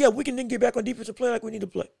 Now, okay, yeah, we can then get back on defense and play like we need to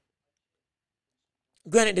play.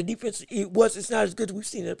 Granted, the defense, it's not as good as we've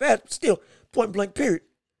seen in the past, but still, point blank, period.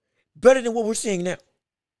 Better than what we're seeing now.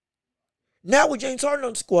 Now with James Harden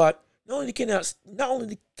on the squad, not only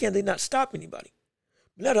can they not stop anybody,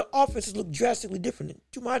 but now the offenses look drastically different. And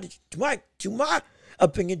to my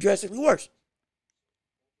opinion, drastically worse.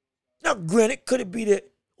 Now, granted, could it be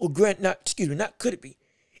that, not could it be.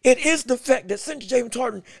 It is the fact that since James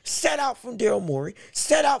Harden sat out from Daryl Morey,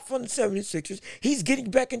 sat out from the 76ers, he's getting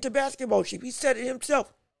back into basketball shape. He said it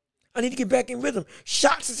himself. I need to get back in rhythm.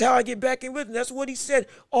 Shots is how I get back in rhythm. That's what he said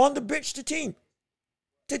on the bench to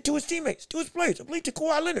his teammates, to his players. I believe to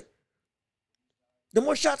Kawhi Leonard. The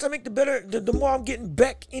more shots I make, the better, the more I'm getting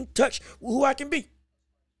back in touch with who I can be.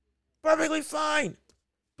 Perfectly fine.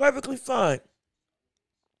 Perfectly fine.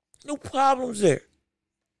 No problems there.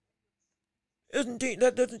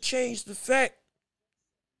 That doesn't change the fact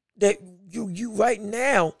that you right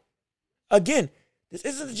now, again, this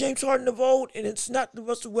isn't the James Harden of old, and it's not the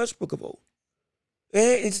Russell Westbrook of old.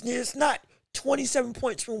 And it's not 27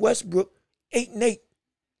 points from Westbrook, 8-8,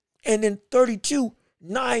 and then 32,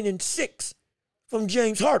 9-6 from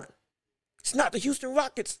James Harden. It's not the Houston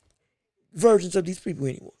Rockets versions of these people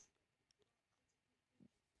anymore.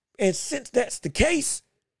 And since that's the case,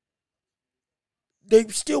 they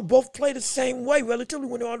still both play the same way relatively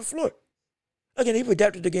when they're on the floor. Again, they've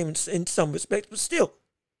adapted the game in some respects, but still.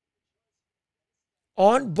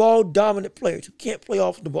 On-ball dominant players who can't play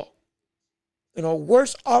off the ball and are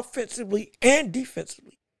worse offensively and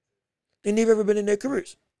defensively than they've ever been in their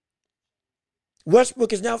careers.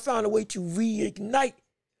 Westbrook has now found a way to reignite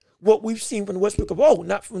what we've seen from the Westbrook of old,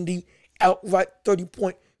 not from the outright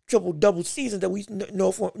 30-point triple-double season that we've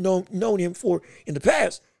known him for in the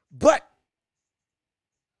past, but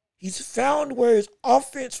he's found where his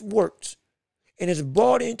offense works and has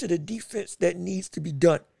bought into the defense that needs to be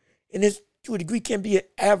done. And this, to a degree, can be an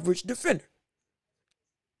average defender.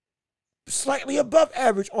 Slightly above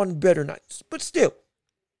average on better nights. But still,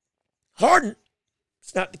 Harden,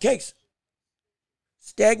 it's not the case.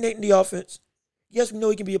 Stagnating the offense. Yes, we know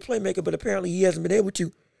he can be a playmaker, but apparently he hasn't been able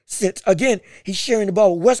to since, again, he's sharing the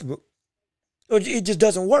ball with Westbrook. It just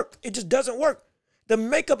doesn't work. It just doesn't work. The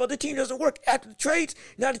makeup of the team doesn't work. After the trades,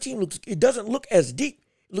 now the team doesn't look as deep.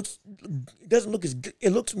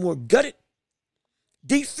 It looks more gutted.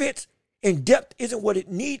 Defense and depth isn't what it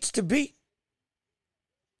needs to be.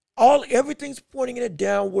 Everything's pointing in a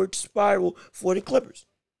downward spiral for the Clippers.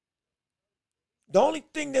 The only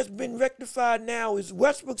thing that's been rectified now is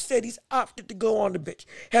Westbrook said he's opted to go on the bench,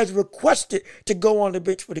 has requested to go on the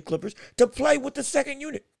bench for the Clippers to play with the second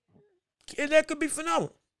unit. And that could be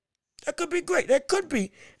phenomenal. That could be great. That could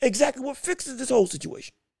be exactly what fixes this whole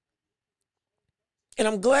situation. And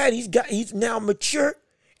I'm glad he's now mature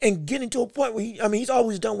and getting to a point where he's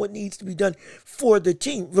always done what needs to be done for the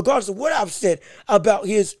team, regardless of what I've said about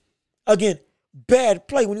his, again, bad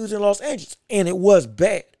play when he was in Los Angeles. And it was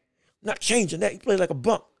bad. I'm not changing that. He played like a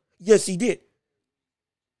bum. Yes, he did.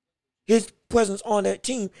 his presence on that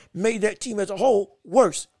team made that team as a whole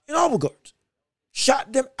worse in all regards.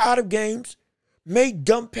 Shot them out of games, made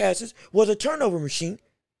dumb passes, was a turnover machine,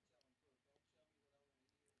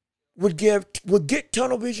 would get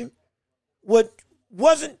tunnel vision,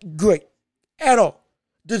 wasn't great at all.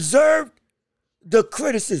 Deserved the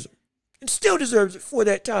criticism and still deserves it for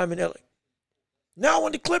that time in LA. Now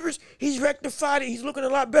on the Clippers, he's rectified it. He's looking a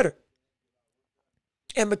lot better.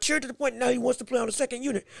 And matured to the point now he wants to play on the second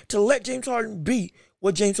unit to let James Harden be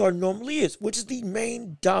what James Harden normally is, which is the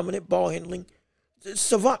main dominant ball handling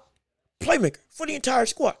savant, playmaker for the entire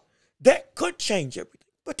squad. That could change everything,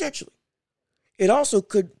 potentially. It also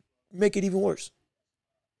could make it even worse.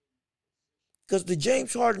 Because the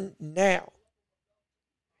James Harden now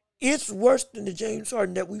is worse than the James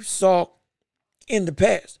Harden that we saw in the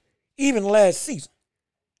past, even last season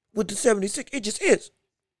with the 76. It just is.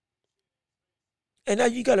 And now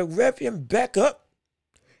you got to rev him back up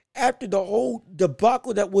after the whole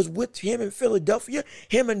debacle that was with him in Philadelphia,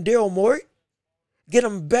 him and Daryl Morey. Get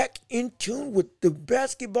him back in tune with the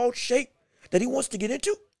basketball shape that he wants to get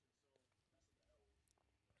into.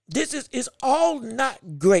 This is all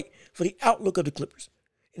not great for the outlook of the Clippers.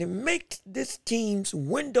 And it makes this team's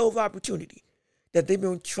window of opportunity that they've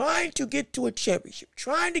been trying to get to a championship,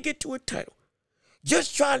 trying to get to a title,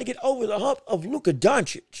 just trying to get over the hump of Luka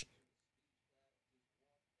Doncic,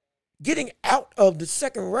 getting out of the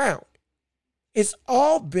second round. It's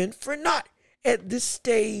all been for naught at this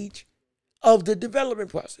stage of the development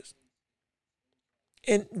process.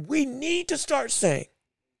 And we need to start saying,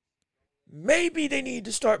 maybe they need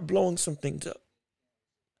to start blowing some things up.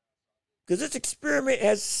 Because this experiment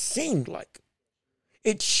has seemed like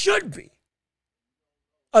it should be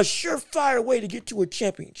a surefire way to get to a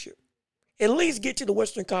championship. At least get to the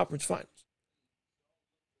Western Conference Finals.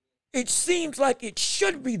 It seems like it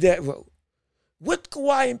should be that road. With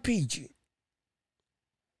Kawhi and PG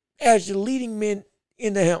as your leading men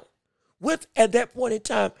in the helm. With, at that point in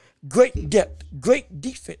time, great depth, great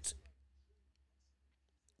defense.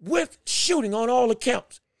 With shooting on all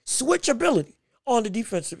accounts. Switchability on the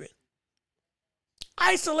defensive end.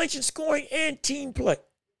 Isolation scoring and team play.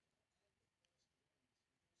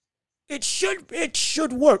 It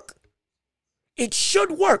should work. It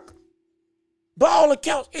should work. By all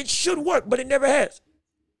accounts, it should work, but it never has.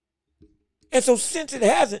 And so since it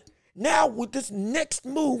hasn't, now with this next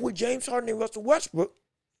move with James Harden and Russell Westbrook,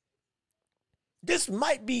 this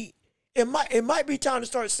might be, it might be time to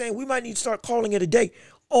start saying we might need to start calling it a day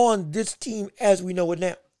on this team as we know it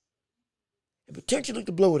now. And potentially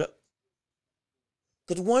to blow it up.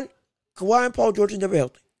 Because one, Kawhi and Paul George are never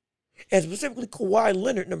healthy. And specifically Kawhi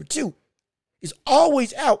Leonard, number two, is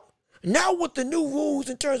always out. Now with the new rules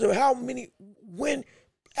in terms of when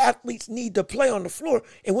athletes need to play on the floor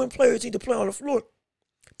and when players need to play on the floor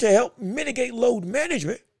to help mitigate load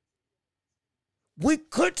management, we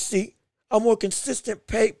could see a more consistent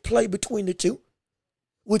play between the two,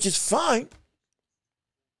 which is fine.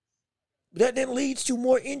 But that then leads to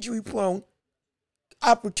more injury-prone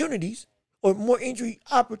opportunities or more injury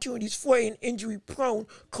opportunities for an injury-prone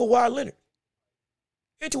Kawhi Leonard.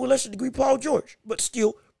 And to a lesser degree, Paul George, but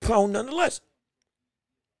still prone nonetheless.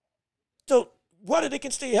 So whether they can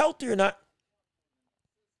stay healthy or not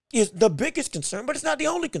is the biggest concern, but it's not the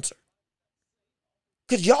only concern.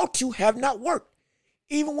 Because y'all two have not worked,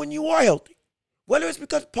 even when you are healthy. Whether it's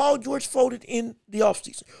because Paul George folded in the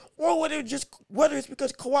offseason, or whether it's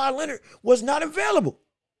because Kawhi Leonard was not available.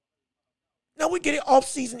 Now we get it,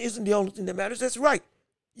 offseason isn't the only thing that matters. That's right.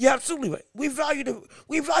 You're absolutely right. We value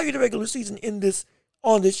the regular season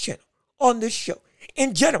on this channel, on this show.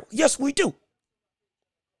 In general, yes, we do.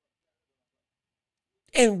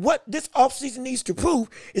 And what this offseason needs to prove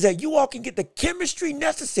is that you all can get the chemistry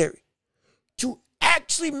necessary to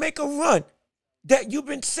actually make a run that you've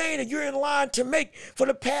been saying that you're in line to make for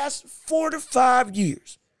the past 4 to 5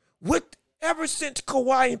 years, ever since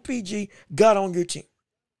Kawhi and PG got on your team.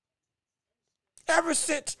 Ever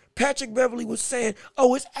since Patrick Beverley was saying,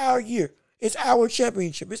 oh, it's our year, it's our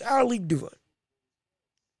championship, it's our league to run.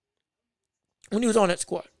 When he was on that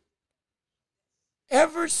squad.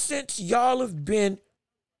 Ever since y'all have been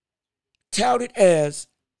touted as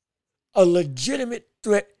a legitimate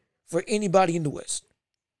threat for anybody in the West,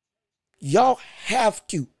 y'all have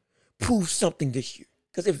to prove something this year.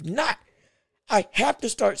 Because if not, I have to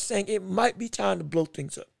start saying it might be time to blow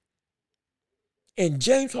things up. And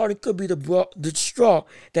James Harden could be the straw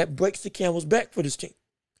that breaks the camel's back for this team.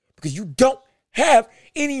 Because you don't have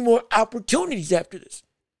any more opportunities after this.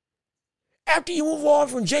 After you move on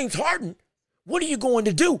from James Harden, what are you going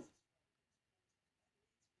to do?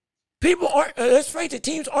 People aren't, let's face it,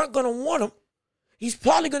 teams aren't going to want him He's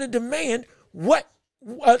probably going to demand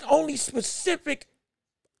only specific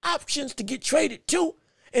options to get traded to.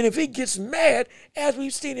 And if he gets mad, as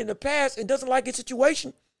we've seen in the past, and doesn't like his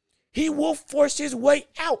situation, he will force his way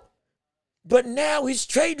out. But now his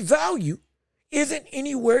trade value isn't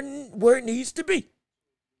anywhere where it needs to be.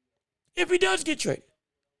 If he does get traded.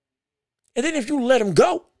 And then if you let him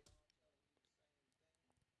go,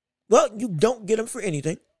 well, you don't get him for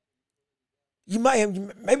anything.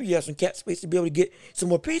 Maybe you have some cap space to be able to get some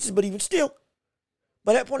more pieces, but even still,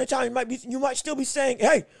 by that point in time, you might still be saying,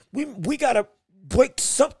 hey, we gotta break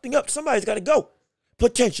something up. Somebody's gotta go,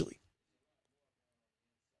 potentially.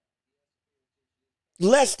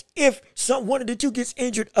 Lest if one of the two gets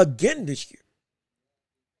injured again this year,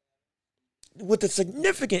 with a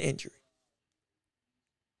significant injury.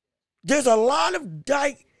 There's a lot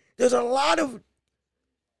of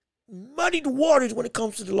muddied waters when it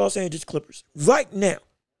comes to the Los Angeles Clippers right now.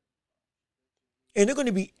 And they're going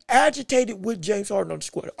to be agitated with James Harden on the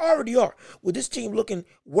squad. They already are, with this team looking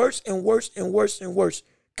worse and worse and worse and worse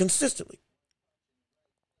consistently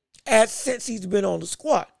since he's been on the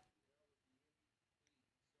squad.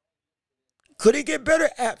 Could it get better?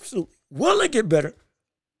 Absolutely. Will it get better?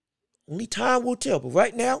 Only time will tell. But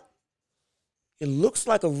right now, it looks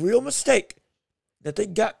like a real mistake that they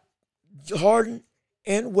got Harden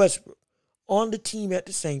and Westbrook on the team at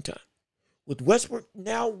the same time. With Westbrook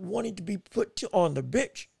now wanting to be put on the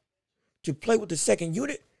bench to play with the second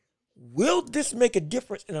unit, will this make a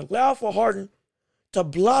difference and allow for Harden to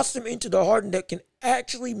blossom into the Harden that can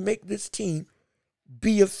actually make this team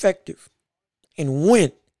be effective and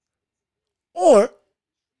win? Or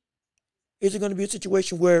is it going to be a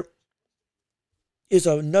situation where it's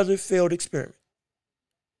another failed experiment?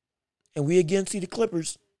 And we again see the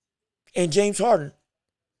Clippers and James Harden,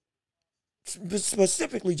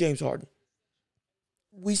 specifically James Harden.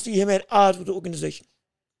 We see him at odds with the organization.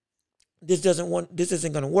 This isn't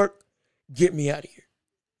going to work. Get me out of here.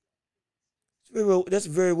 That's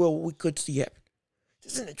very well what we could see happen.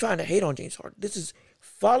 This isn't trying to hate on James Harden. This is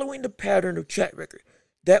following the pattern of track record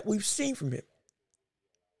that we've seen from him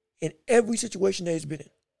in every situation that he's been in.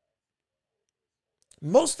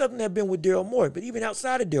 Most of them have been with Daryl Morey, but even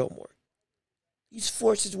outside of Daryl Morey, he's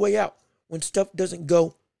forced his way out when stuff doesn't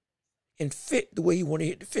go and fit the way he wanted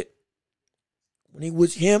it to fit. When he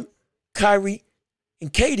was him, Kyrie,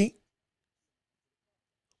 and Katie,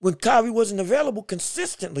 when Kyrie wasn't available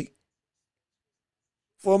consistently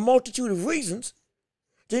for a multitude of reasons,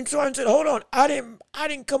 James Harden said, hold on, I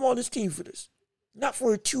didn't come on this team for this. Not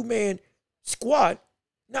for a two-man squad,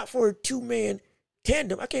 not for a two-man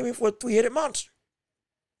tandem. I came in for a three-headed monster.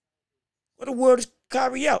 What the world is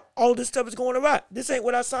Kyrie out? All this stuff is going awry. This ain't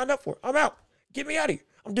what I signed up for. I'm out. Get me out of here.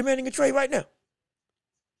 I'm demanding a trade right now.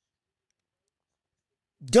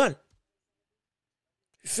 Done.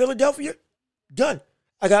 Philadelphia, done.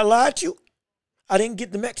 I got lied to. I didn't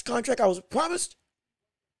get the max contract I was promised.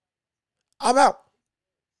 I'm out.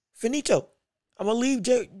 Finito. I'm gonna leave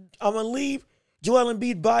Joel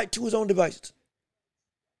Embiid to his own devices.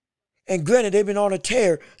 And granted, they've been on a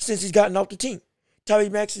tear since he's gotten off the team.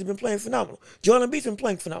 Tyrese Maxey has been playing phenomenal. Joel Embiid's been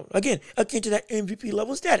playing phenomenal. Again, akin to that MVP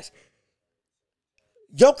level status.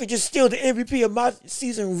 Jokic is still the MVP of my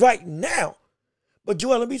season right now. But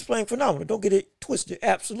Joel Embiid's playing phenomenal. Don't get it twisted.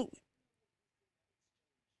 Absolutely.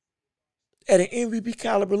 At an MVP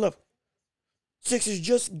caliber level. Sixers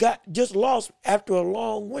just lost after a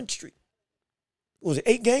long win streak. Was it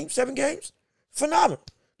 8 games, 7 games? Phenomenal.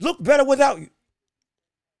 Look better without you.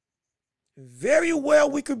 Very well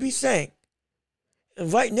we could be saying,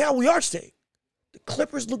 and right now we are saying, the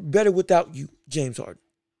Clippers look better without you, James Harden.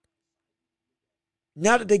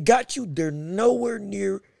 Now that they got you, they're nowhere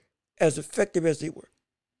near as effective as they were.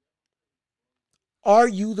 Are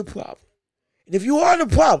you the problem? And if you are the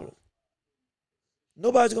problem,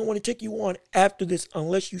 nobody's going to want to take you on after this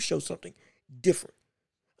unless you show something different.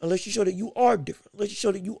 Unless you show that you are different. Unless you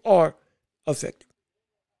show that you are effective.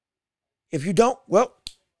 If you don't, well,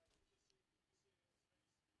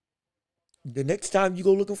 the next time you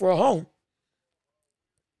go looking for a home,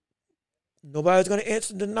 nobody's going to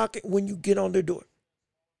answer the knock when you get on their door.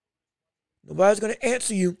 Nobody's going to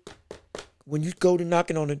answer you when you go to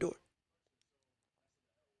knocking on the door.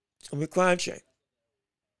 It's going to be a crying shame.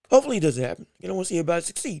 Hopefully it doesn't happen. You don't want to see everybody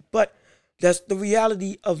succeed. But that's the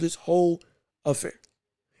reality of this whole affair.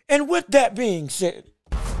 And with that being said,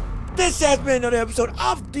 this has been another episode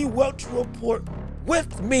of the Welch Report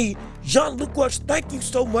with me, Jean-Luc Welch. Thank you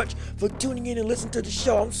so much for tuning in and listening to the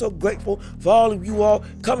show. I'm so grateful for all of you all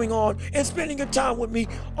coming on and spending your time with me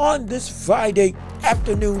on this Friday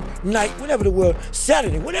afternoon, night, whenever the world,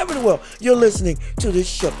 Saturday, whenever the world you're listening to this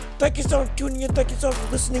show. Thank you so much for tuning in. Thank you so much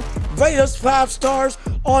for listening. Rate us 5 stars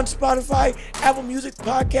on Spotify, Apple Music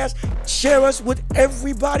Podcast. Share us with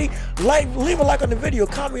everybody. Leave a like on the video,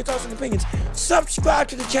 comment your thoughts and opinions. Subscribe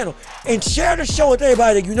to the channel and share the show with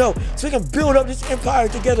everybody that you know so we can build up this empire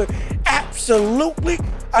together. Absolutely.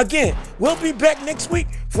 Again, we'll be back next week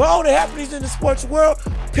for all the happenings in the sports world.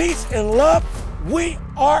 Peace and love. We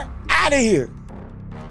are out of here.